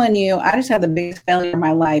 I'm telling you, I just had the biggest failure of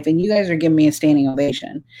my life, and you guys are giving me a standing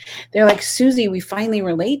ovation. They're like, Susie, we finally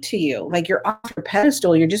relate to you. Like, you're off your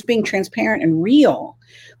pedestal. You're just being transparent and real.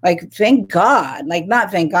 Like, thank God. Like,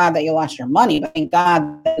 not thank God that you lost your money, but thank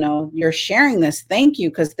God that, you're sharing this. Thank you.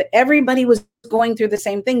 Because everybody was going through the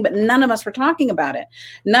same thing, but none of us were talking about it.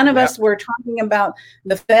 None of us were talking about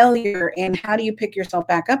the failure and how do you pick yourself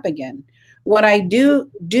back up again. What I do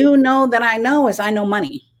know that I know is I know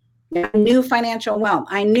money. I knew financial wealth.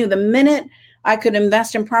 I knew the minute I could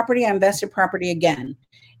invest in property, I invested property again.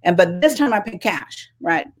 But this time I paid cash,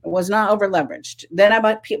 right? It was not over leveraged. Then I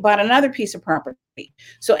bought another piece of property.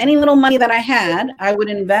 So any little money that I had, I would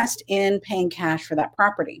invest in paying cash for that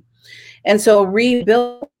property. And so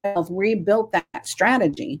rebuilt that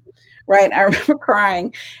strategy. Right. I remember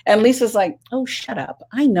crying, and Lisa's like, oh, shut up.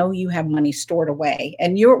 I know you have money stored away,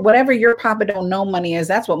 and whatever your Papa don't know money is,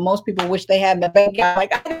 that's what most people wish they had in the bank. I'm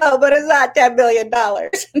like, I know, but it's not $10 million.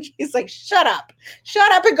 And she's like, shut up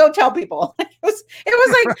and go tell people. It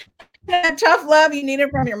was like that tough love you needed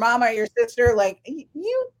from your mama or your sister. Like,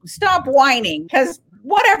 you stop whining, because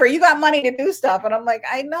whatever, you got money to do stuff. And I'm like,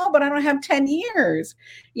 I know, but I don't have 10 years,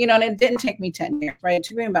 and it didn't take me 10 years, right? It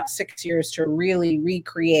took me about 6 years to really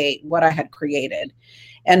recreate what I had created,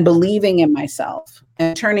 and believing in myself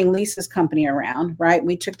and turning Lisa's company around, right?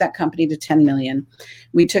 We took that company to 10 million.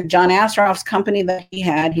 We took John Astroff's company that he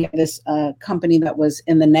had this company that was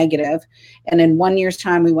in the negative. And in 1 year's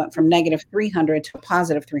time, we went from negative 300 to a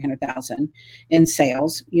positive 300,000 in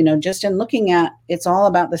sales, just in looking at, it's all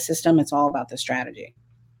about the system. It's all about the strategy.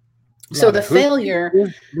 So the failure,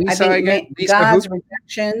 Lisa, I think God's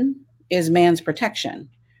rejection is man's protection,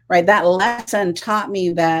 right? That lesson taught me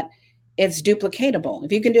that it's duplicatable.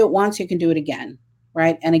 If you can do it once, you can do it again,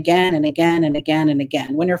 right? And again and again and again and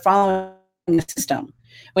again. When you're following the system,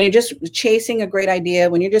 when you're just chasing a great idea,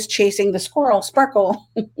 when you're just chasing the sparkle,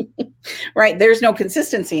 right? There's no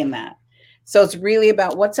consistency in that. So it's really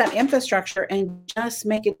about what's that infrastructure, and just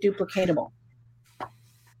make it duplicatable.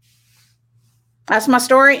 That's my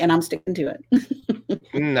story, and I'm sticking to it.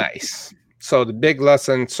 Nice. So the big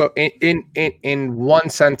lesson. So in one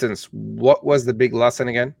sentence, what was the big lesson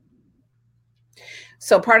again?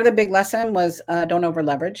 So part of the big lesson was don't over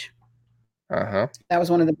leverage. That was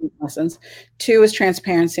one of the big lessons. 2 is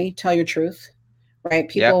transparency. Tell your truth, right?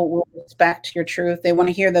 People will respect your truth. They want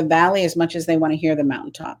to hear the valley as much as they want to hear the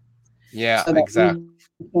mountaintop. Yeah, so exactly.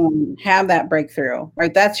 Have that breakthrough,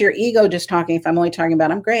 right? That's your ego just talking. If I'm only talking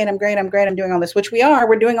about, I'm great, I'm doing all this, which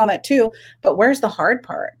we're doing all that too. But where's the hard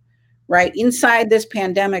part, right? Inside this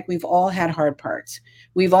pandemic, we've all had hard parts.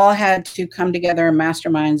 We've all had to come together in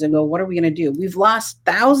masterminds and go, what are we going to do? We've lost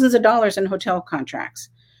thousands of dollars in hotel contracts,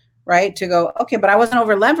 right? To go, okay, but I wasn't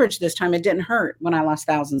over leveraged this time. It didn't hurt when I lost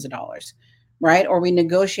thousands of dollars, right? Or we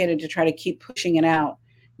negotiated to try to keep pushing it out,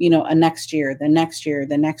 a next year, the next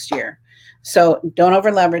year. So don't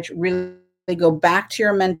over leverage. Really go back to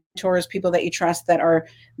your mentors, people that you trust that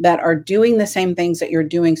are doing the same things that you're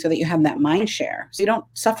doing, so that you have that mind share, so you don't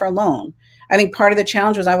suffer alone. I think part of the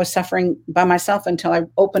challenge was I was suffering by myself until I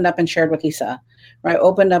opened up and shared with Lisa, right?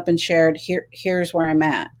 Opened up and shared, here's where I'm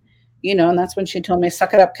at, and that's when she told me,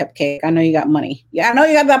 suck it up, Cupcake. I know you got money. Yeah, I know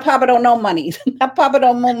you got that Papa don't know money. That Papa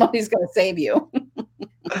don't know money is going to save you.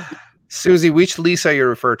 Susie, which Lisa you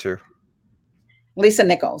refer to? Lisa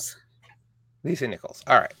Nichols. Lisa Nichols.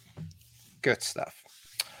 All right. Good stuff.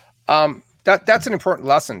 That's an important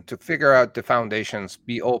lesson, to figure out the foundations,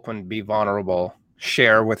 be open, be vulnerable,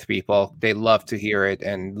 share with people. They love to hear it,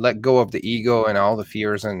 and let go of the ego and all the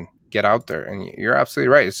fears and get out there. And you're absolutely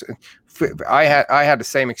right. I had the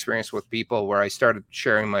same experience with people where I started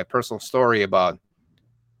sharing my personal story about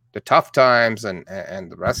the tough times and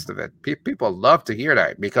the rest of it. People love to hear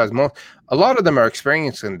that, because a lot of them are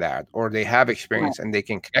experiencing that, or they have experience, and they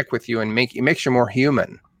can connect with you, and it makes you more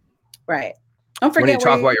human. Right. Don't forget when you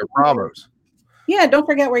talk about your problems. Yeah, don't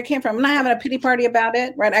forget where you came from. I'm not having a pity party about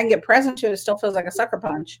it, right? I can get present to it. It still feels like a sucker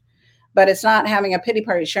punch, but it's not having a pity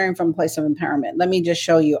party, sharing from a place of empowerment. Let me just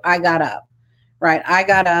show you. I got up, right? I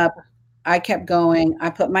got up. I kept going. I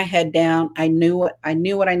put my head down. I knew what I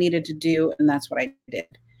needed to do, and that's what I did.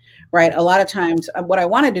 Right. A lot of times what I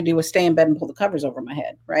wanted to do was stay in bed and pull the covers over my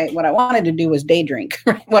head. Right. What I wanted to do was day drink.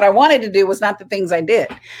 Right? What I wanted to do was not the things I did.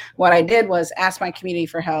 What I did was ask my community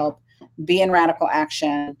for help, be in radical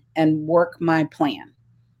action, and work my plan.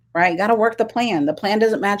 Right. Got to work the plan. The plan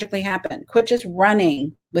doesn't magically happen. Quit just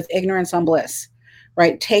running with ignorance on bliss.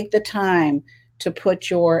 Right. Take the time to put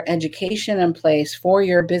your education in place for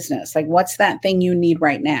your business. Like, what's that thing you need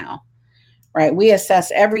right now? right? We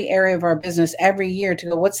assess every area of our business every year to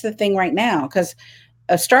go, what's the thing right now? Because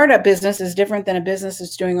a startup business is different than a business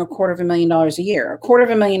that's doing $250,000 a year.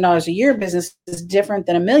 $250,000 a year business is different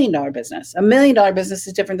than $1 million business. $1 million business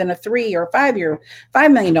is different than a 3 or 5 year,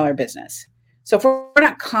 $5 million business. So if we're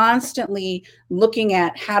not constantly looking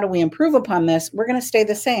at how do we improve upon this, we're going to stay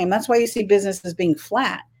the same. That's why you see businesses being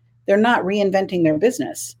flat. They're not reinventing their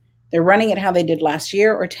business. They're running it how they did last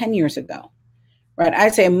year or 10 years ago, right?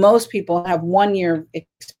 I'd say most people have 1 year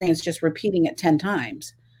experience just repeating it 10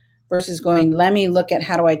 times. Versus going, let me look at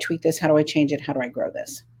how do I tweak this? How do I change it? How do I grow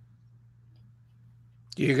this?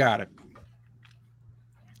 You got it.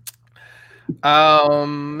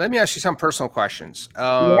 Let me ask you some personal questions.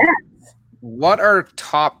 Yes. What are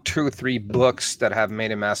top 2 or 3 books that have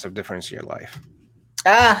made a massive difference in your life?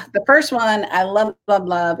 The first one I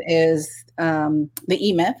love is The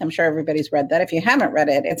E-Myth. I'm sure everybody's read that. If you haven't read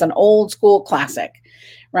it, it's an old school classic,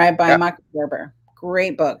 right? By Michael Gerber.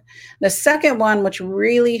 Great book. The second one, which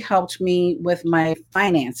really helped me with my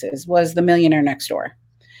finances, was The Millionaire Next Door.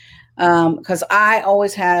 Because I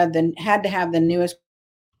always had to have the newest,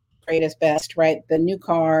 greatest, best, right? The new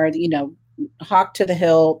car, hawk to the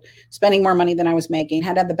hilt, spending more money than I was making,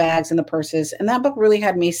 had to have the bags and the purses. And that book really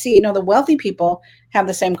had me see, the wealthy people have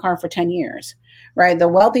the same car for 10 years, right? The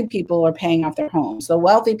wealthy people are paying off their homes. The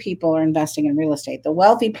wealthy people are investing in real estate. The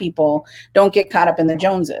wealthy people don't get caught up in the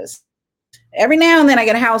Joneses. Every now and then I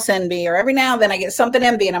get a house envy, or every now and then I get something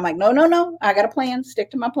envy, and I'm like, no, I got a plan.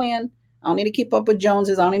 Stick to my plan. I don't need to keep up with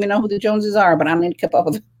Joneses. I don't even know who the Joneses are, but I don't need to keep up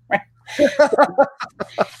with them. Right?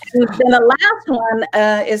 And then the last one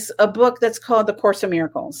is a book that's called The Course of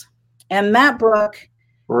Miracles, and that book,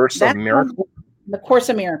 The Course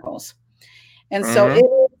of Miracles, and so it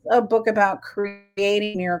is a book about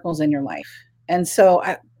creating miracles in your life. And so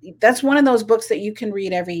that's one of those books that you can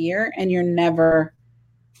read every year, and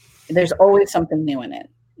there's always something new in it.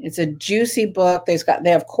 It's a juicy book. They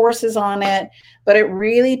have courses on it, but it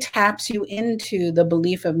really taps you into the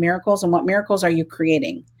belief of miracles and what miracles are you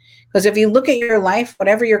creating. Because if you look at your life,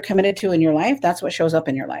 whatever you're committed to in your life, that's what shows up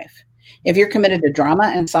in your life. If you're committed to drama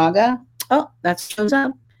and saga, that shows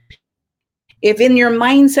up. If in your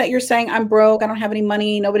mindset you're saying, I'm broke, I don't have any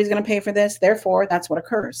money, nobody's going to pay for this, therefore that's what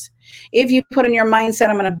occurs. If you put in your mindset,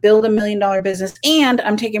 I'm going to build $1 million business and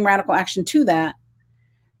I'm taking radical action to that,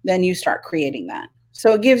 then you start creating that.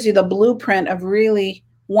 So it gives you the blueprint of really,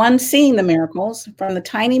 seeing the miracles, from the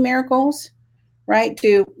tiny miracles, right,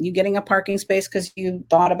 to you getting a parking space because you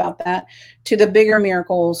thought about that, to the bigger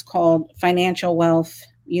miracles called financial wealth,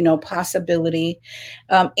 possibility.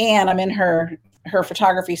 Anne, I'm in her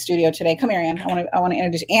photography studio today. Come here, Anne. I want to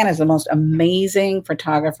introduce Anne. Is the most amazing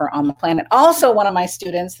photographer on the planet. Also one of my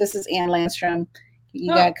students. This is Anne Landstrom. You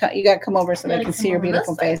got to come over so they can see your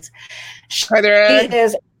beautiful face. Hi there, Anne. She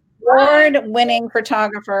is award-winning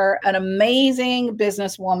photographer, an amazing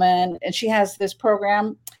businesswoman, and she has this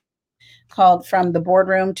program called From the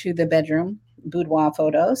Boardroom to the Bedroom, boudoir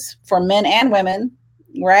photos for men and women,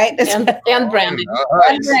 right? And branding.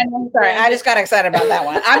 And branding. Sorry, I just got excited about that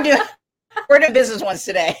one. We're doing business ones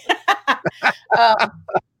today.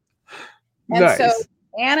 Nice. So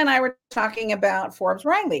Anne and I were talking about Forbes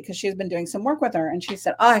Riley because she's been doing some work with her, and she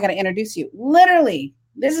said, I got to introduce you. Literally,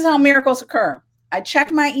 this is how miracles occur. I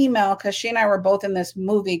checked my email because she and I were both in this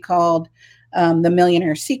movie called The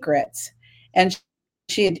Millionaire Secrets. And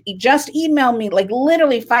she had just emailed me like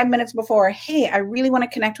literally 5 minutes before, hey, I really want to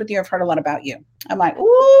connect with you. I've heard a lot about you. I'm like,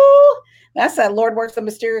 ooh, that's that Lord works in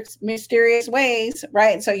mysterious ways,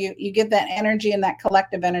 right? So you get that energy and that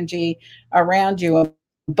collective energy around you. And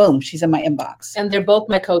boom, she's in my inbox. And they're both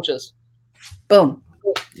my coaches. Boom.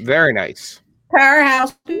 Very nice.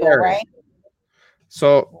 Powerhouse people, right?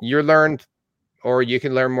 So you learned, or you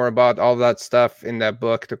can learn more about all that stuff in that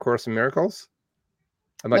book, The Course of Miracles.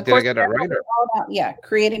 Did I get that right?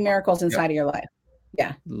 Creating miracles inside of your life.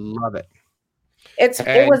 Yeah. Love it.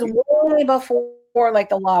 It was way before like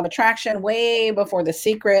the law of attraction, way before The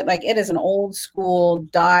Secret. Like it is an old school,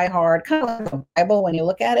 die hard, kind of like a Bible when you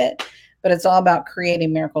look at it, but it's all about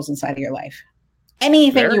creating miracles inside of your life.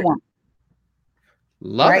 Anything you want.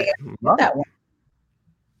 Love it. Love that one.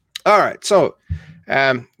 All right. So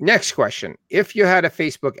next question. If you had a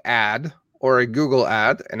Facebook ad or a Google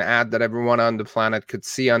ad, an ad that everyone on the planet could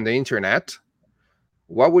see on the internet,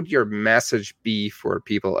 what would your message be for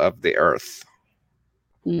people of the earth?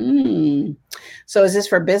 So is this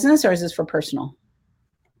for business or is this for personal?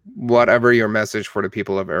 Whatever your message for the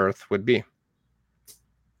people of earth would be.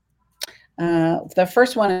 The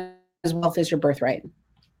first one is wealth is your birthright.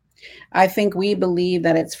 I think we believe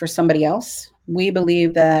that it's for somebody else. We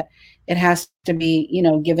believe that It has to be,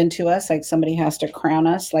 given to us, like somebody has to crown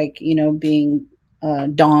us, like, being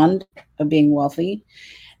donned of being wealthy.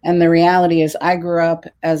 And the reality is I grew up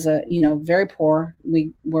as a, very poor.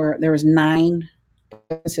 There was 9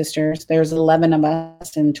 sisters. There's 11 of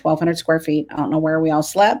us in 1,200 square feet. I don't know where we all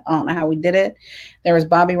slept. I don't know how we did it. There was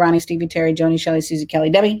Bobby, Ronnie, Stevie, Terry, Joni, Shelley, Susie, Kelly,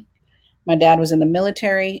 Debbie. My dad was in the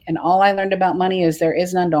military, and all I learned about money is there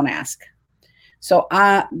is none, don't ask. So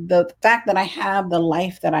the fact that I have the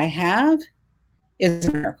life that I have is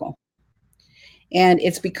a miracle. And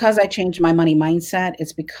it's because I changed my money mindset.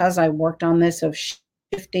 It's because I worked on this of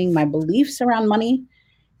shifting my beliefs around money,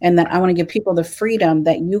 and that I want to give people the freedom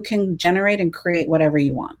that you can generate and create whatever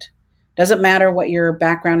you want. Doesn't matter what your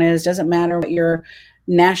background is, doesn't matter what your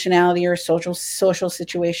nationality or social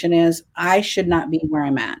situation is. I should not be where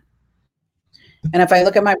I'm at. And if I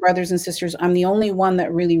look at my brothers and sisters, I'm the only one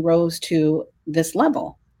that really rose to this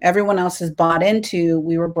level. Everyone else has bought into,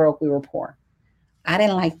 we were broke, we were poor. I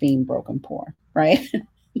didn't like being broke and poor, right?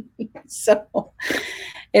 So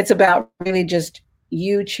it's about really just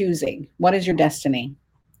you choosing what is your destiny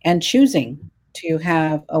and choosing to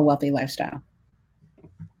have a wealthy lifestyle.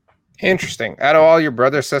 Interesting. Out of all your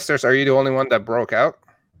brothers, sisters, are you the only one that broke out?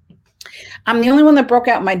 I'm the only one that broke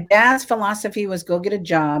out. My dad's philosophy was go get a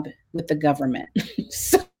job with the government.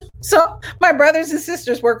 So my brothers and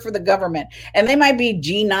sisters work for the government, and they might be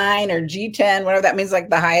G9 or G10, whatever that means, like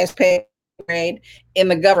the highest paid grade in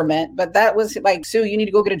the government. But that was like, Sue, you need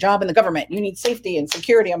to go get a job in the government. You need safety and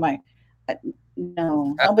security. I'm like,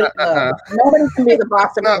 no, nobody can be the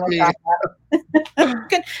boss of me.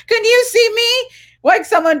 Can you see me like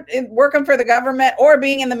someone working for the government or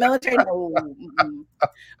being in the military? No.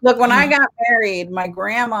 Look, when I got married, my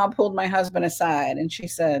grandma pulled my husband aside and she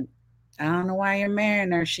said, I don't know why you're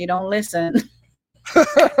marrying her. She don't listen.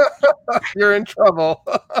 You're in trouble.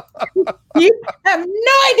 You have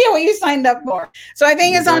no idea what you signed up for. So I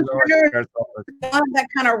think it's entrepreneurs, that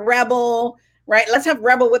kind of rebel, right? Let's have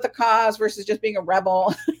rebel with a cause versus just being a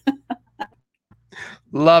rebel.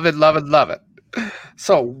 Love it, love it, love it.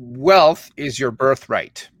 So wealth is your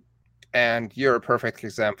birthright, and you're a perfect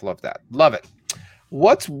example of that. Love it.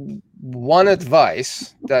 What's one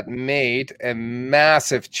advice that made a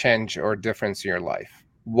massive change or difference in your life?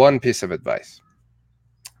 One piece of advice.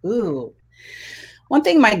 Ooh. One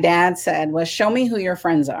thing my dad said was, show me who your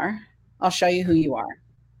friends are. I'll show you who you are.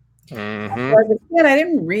 Mm-hmm. As a kid, I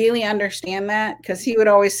didn't really understand that because he would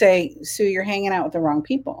always say, Sue, you're hanging out with the wrong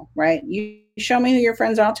people, right? You show me who your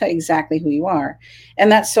friends are, I'll tell you exactly who you are. And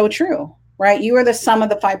that's so true, right? You are the sum of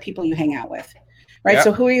the 5 people you hang out with, right? Yep.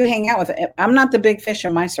 So who are you hanging out with? I'm not the big fish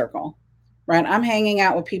in my circle, right? I'm hanging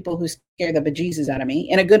out with people who scare the bejesus out of me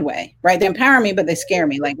in a good way, right? They empower me, but they scare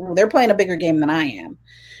me. Like, they're playing a bigger game than I am,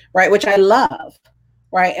 right? Which I love.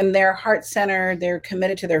 Right. And they're heart-centered. They're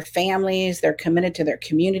committed to their families. They're committed to their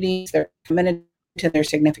communities. They're committed to their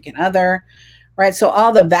significant other. Right. So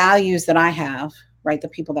all the values that I have, right, the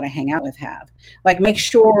people that I hang out with have, like, make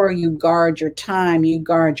sure you guard your time, you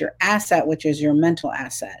guard your asset, which is your mental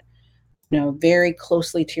asset, very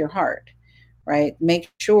closely to your heart. Right.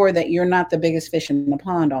 Make sure that you're not the biggest fish in the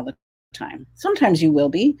pond all the time. Sometimes you will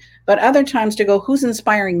be, but other times to go, who's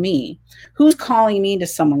inspiring me? Who's calling me to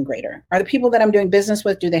someone greater? Are the people that I'm doing business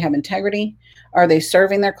with, do they have integrity? Are they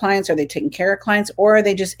serving their clients? Are they taking care of clients? Or are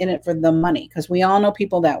they just in it for the money? Because we all know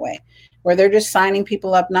people that way, where they're just signing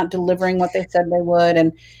people up, not delivering what they said they would.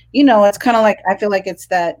 And, it's kind of like, I feel like it's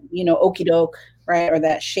that, okie doke, right? Or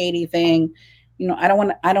that shady thing. I don't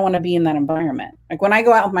want to be in that environment. Like, when I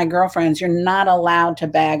go out with my girlfriends, you're not allowed to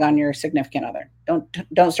bag on your significant other.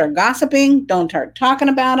 Don't start gossiping. Don't start talking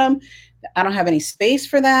about them. I don't have any space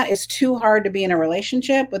for that. It's too hard to be in a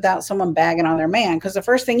relationship without someone bagging on their man. Because the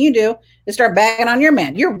first thing you do is start bagging on your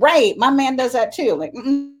man. You're right. My man does that too. Like,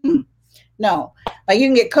 no, like, you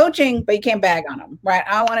can get coaching, but you can't bag on them, right?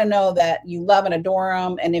 I want to know that you love and adore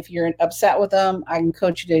them. And if you're upset with them, I can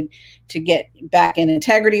coach you to get back in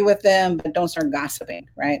integrity with them, but don't start gossiping,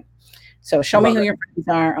 right? So show me who your friends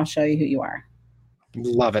are. I'll show you who you are.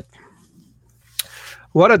 Love it.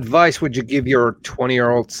 What advice would you give your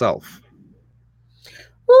 20-year-old self?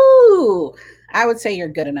 Ooh, I would say you're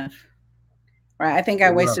good enough, right? I think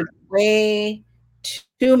I wasted way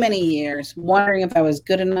too many years wondering if I was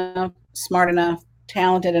good enough, smart enough,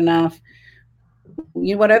 talented enough.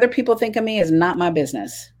 What other people think of me is not my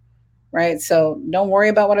business, right? So don't worry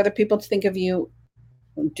about what other people think of you.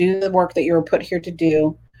 Do the work that you were put here to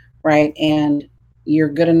do, right? And you're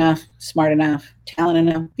good enough, smart enough, talented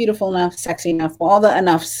enough, beautiful enough, sexy enough, all the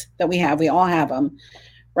enoughs that we have. We all have them,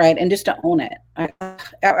 right? And just to own it.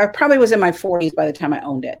 I probably was in my 40s by the time I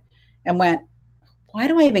owned it and went, why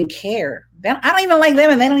do I even care? I don't even like them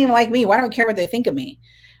and they don't even like me. Why do I care what they think of me?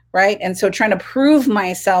 Right. And so trying to prove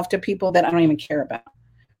myself to people that I don't even care about.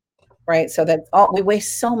 Right. So that we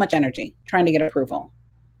waste so much energy trying to get approval.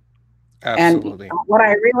 Absolutely. And what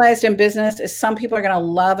I realized in business is some people are going to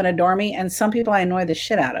love and adore me and some people I annoy the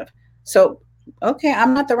shit out of. So, okay,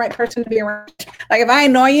 I'm not the right person to be around. Like if I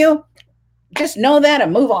annoy you, just know that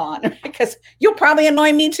and move on because you'll probably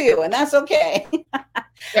annoy me too. And that's okay.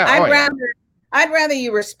 Yeah, I'd rather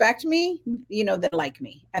you respect me, than like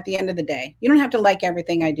me at the end of the day. You don't have to like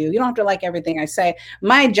everything I do. You don't have to like everything I say.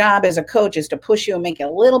 My job as a coach is to push you and make it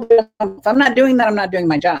a little bit. If I'm not doing that, I'm not doing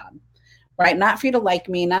my job. Right? Not for you to like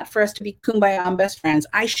me, not for us to be kumbaya and best friends.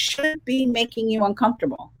 I should be making you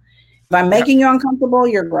uncomfortable. If I'm making you uncomfortable,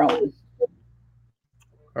 you're growing.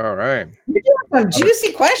 All right. You have some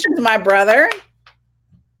juicy questions, my brother.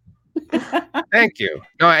 Thank you.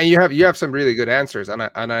 No, and you have some really good answers, and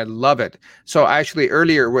I love it. So actually,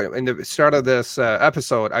 earlier in the start of this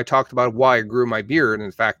episode, I talked about why I grew my beard, and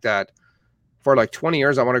in fact that for like 20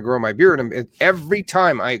 years I want to grow my beard, and every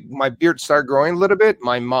time my beard started growing a little bit,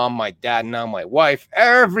 my mom, my dad, now my wife,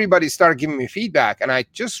 everybody started giving me feedback, and I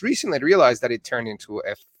just recently realized that it turned into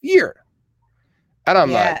a fear, and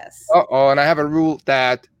I'm like, uh-oh, and I have a rule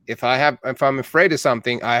that if I'm afraid of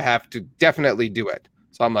something, I have to definitely do it.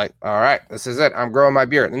 So I'm like, all right, this is it. I'm growing my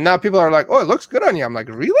beard. And now people are like, oh, it looks good on you. I'm like,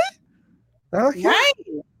 really? Okay. Right.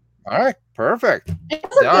 All right. Perfect. It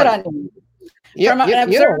looks good on you. Yeah. From an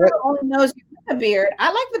observer who only knows you have a beard,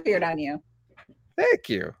 I like the beard on you. Thank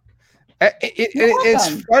you.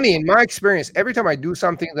 It's funny. In my experience, every time I do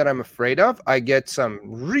something that I'm afraid of, I get some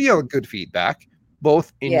real good feedback,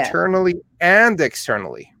 both internally and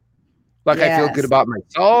externally. Like I feel good about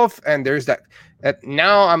myself. And there's that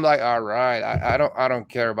now I'm like, all right, I don't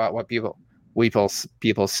care about what people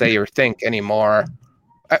say or think anymore,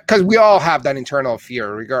 because we all have that internal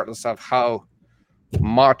fear, regardless of how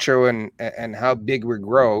macho and how big we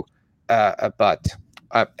grow. But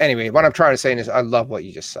anyway, what I'm trying to say is, I love what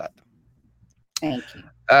you just said. Thank you,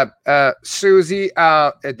 Susie.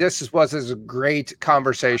 This was a great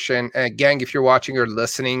conversation. Gang, if you're watching or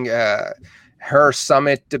listening, her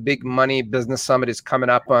summit, the Big Money Business Summit, is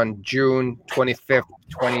coming up on June 25th,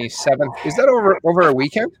 27th. Is that over a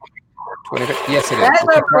weekend? 25th? Yes, it is.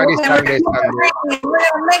 It's Friday, Saturday, Sunday. We're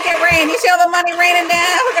going to make it rain. You see all the money raining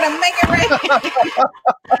down? We're going to make it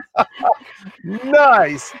rain.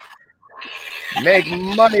 Nice. Make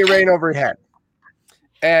money rain overhead.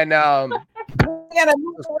 And what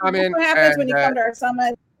happens when you come to our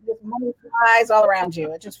summit? Money flies all around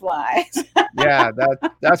you. It just flies. Yeah,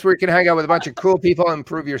 that's where you can hang out with a bunch of cool people and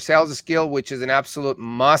improve your sales skill, which is an absolute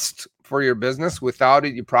must for your business. Without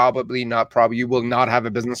it, you will not have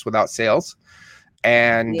a business without sales.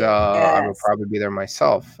 And I will probably be there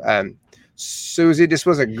myself. Susie, this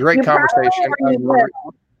was a great conversation.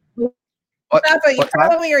 You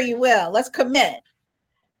probably or you will. Let's commit.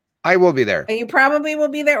 I will be there. And you probably will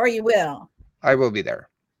be there or you will. I will be there.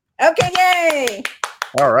 Okay, yay.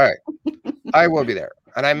 All right. I will be there.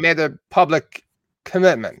 And I made a public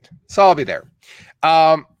commitment. So I'll be there.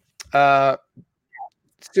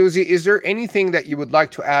 Susie, is there anything that you would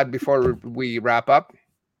like to add before we wrap up?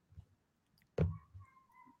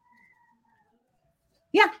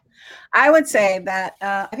 Yeah. I would say that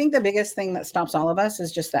I think the biggest thing that stops all of us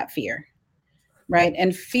is just that fear, right?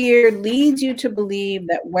 And fear leads you to believe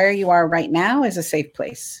that where you are right now is a safe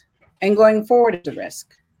place and going forward is a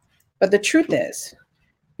risk. But the truth is,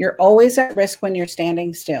 you're always at risk when you're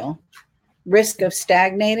standing still, risk of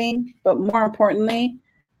stagnating, but more importantly,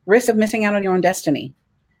 risk of missing out on your own destiny.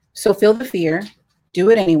 So feel the fear, do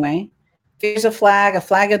it anyway. Fear's a flag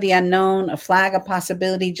of the unknown, a flag of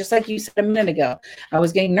possibility. Just like you said a minute ago, I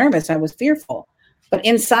was getting nervous, I was fearful. But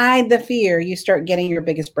inside the fear, you start getting your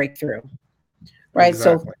biggest breakthrough, right?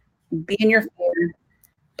 Exactly. So be in your fear.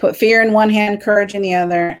 Put fear in one hand, courage in the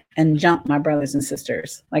other, and jump, my brothers and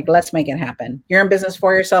sisters. Like, let's make it happen. You're in business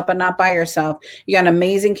for yourself, but not by yourself. You got an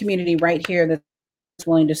amazing community right here that's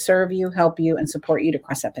willing to serve you, help you, and support you to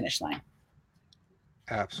cross that finish line.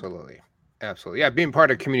 Absolutely. Absolutely. Yeah, being part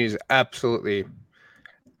of the community is absolutely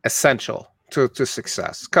essential to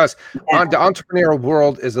success, because the entrepreneurial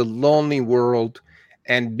world is a lonely world,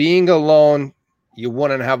 and being alone, you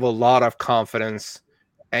wouldn't have a lot of confidence.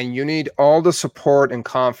 And you need all the support and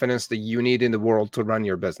confidence that you need in the world to run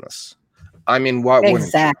your business. I mean, what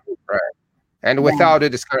wouldn't you? Right? And without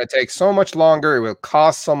it, it's going to take so much longer. It will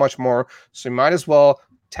cost so much more. So you might as well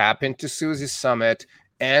tap into Susie's Summit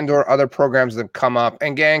and or other programs that come up.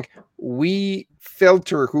 And gang, we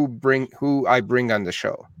filter who I bring on the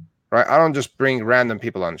show, right? I don't just bring random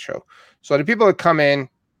people on the show. So the people that come in,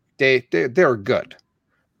 they're good.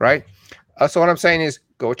 right? So what I'm saying is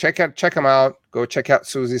go check them out. Go check out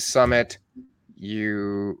Susie's Summit.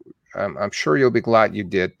 I'm sure you'll be glad you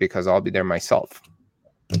did, because I'll be there myself.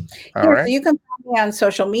 All right. So you can find me on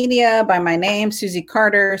social media by my name, Susie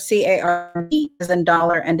Carter, CARD, as in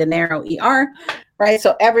dollar and dinero ER. Right.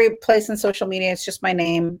 So every place in social media, it's just my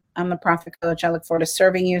name. I'm the Profit Coach. I look forward to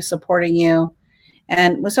serving you, supporting you.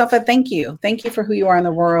 And Mustafa, thank you. Thank you for who you are in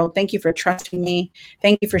the world. Thank you for trusting me.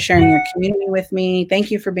 Thank you for sharing your community with me.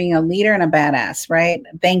 Thank you for being a leader and a badass, right?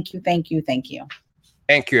 Thank you, thank you, thank you.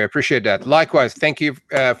 Thank you. I appreciate that. Likewise, thank you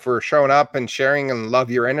for showing up and sharing, and love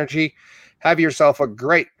your energy. Have yourself a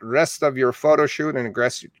great rest of your photo shoot and a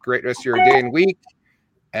great rest of your day and week.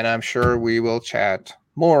 And I'm sure we will chat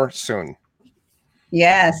more soon.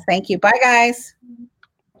 Yes, thank you. Bye, guys.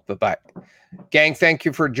 Bye-bye. Gang, thank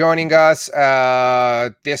you for joining us.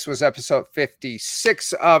 This was episode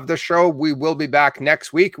 56 of the show. We will be back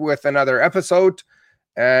next week with another episode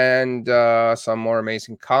and some more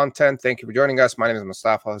amazing content. Thank you for joining us. My name is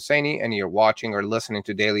Mustafa Hosseini, and you're watching or listening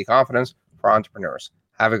to Daily Confidence for Entrepreneurs.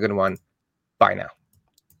 Have a good one. Bye now.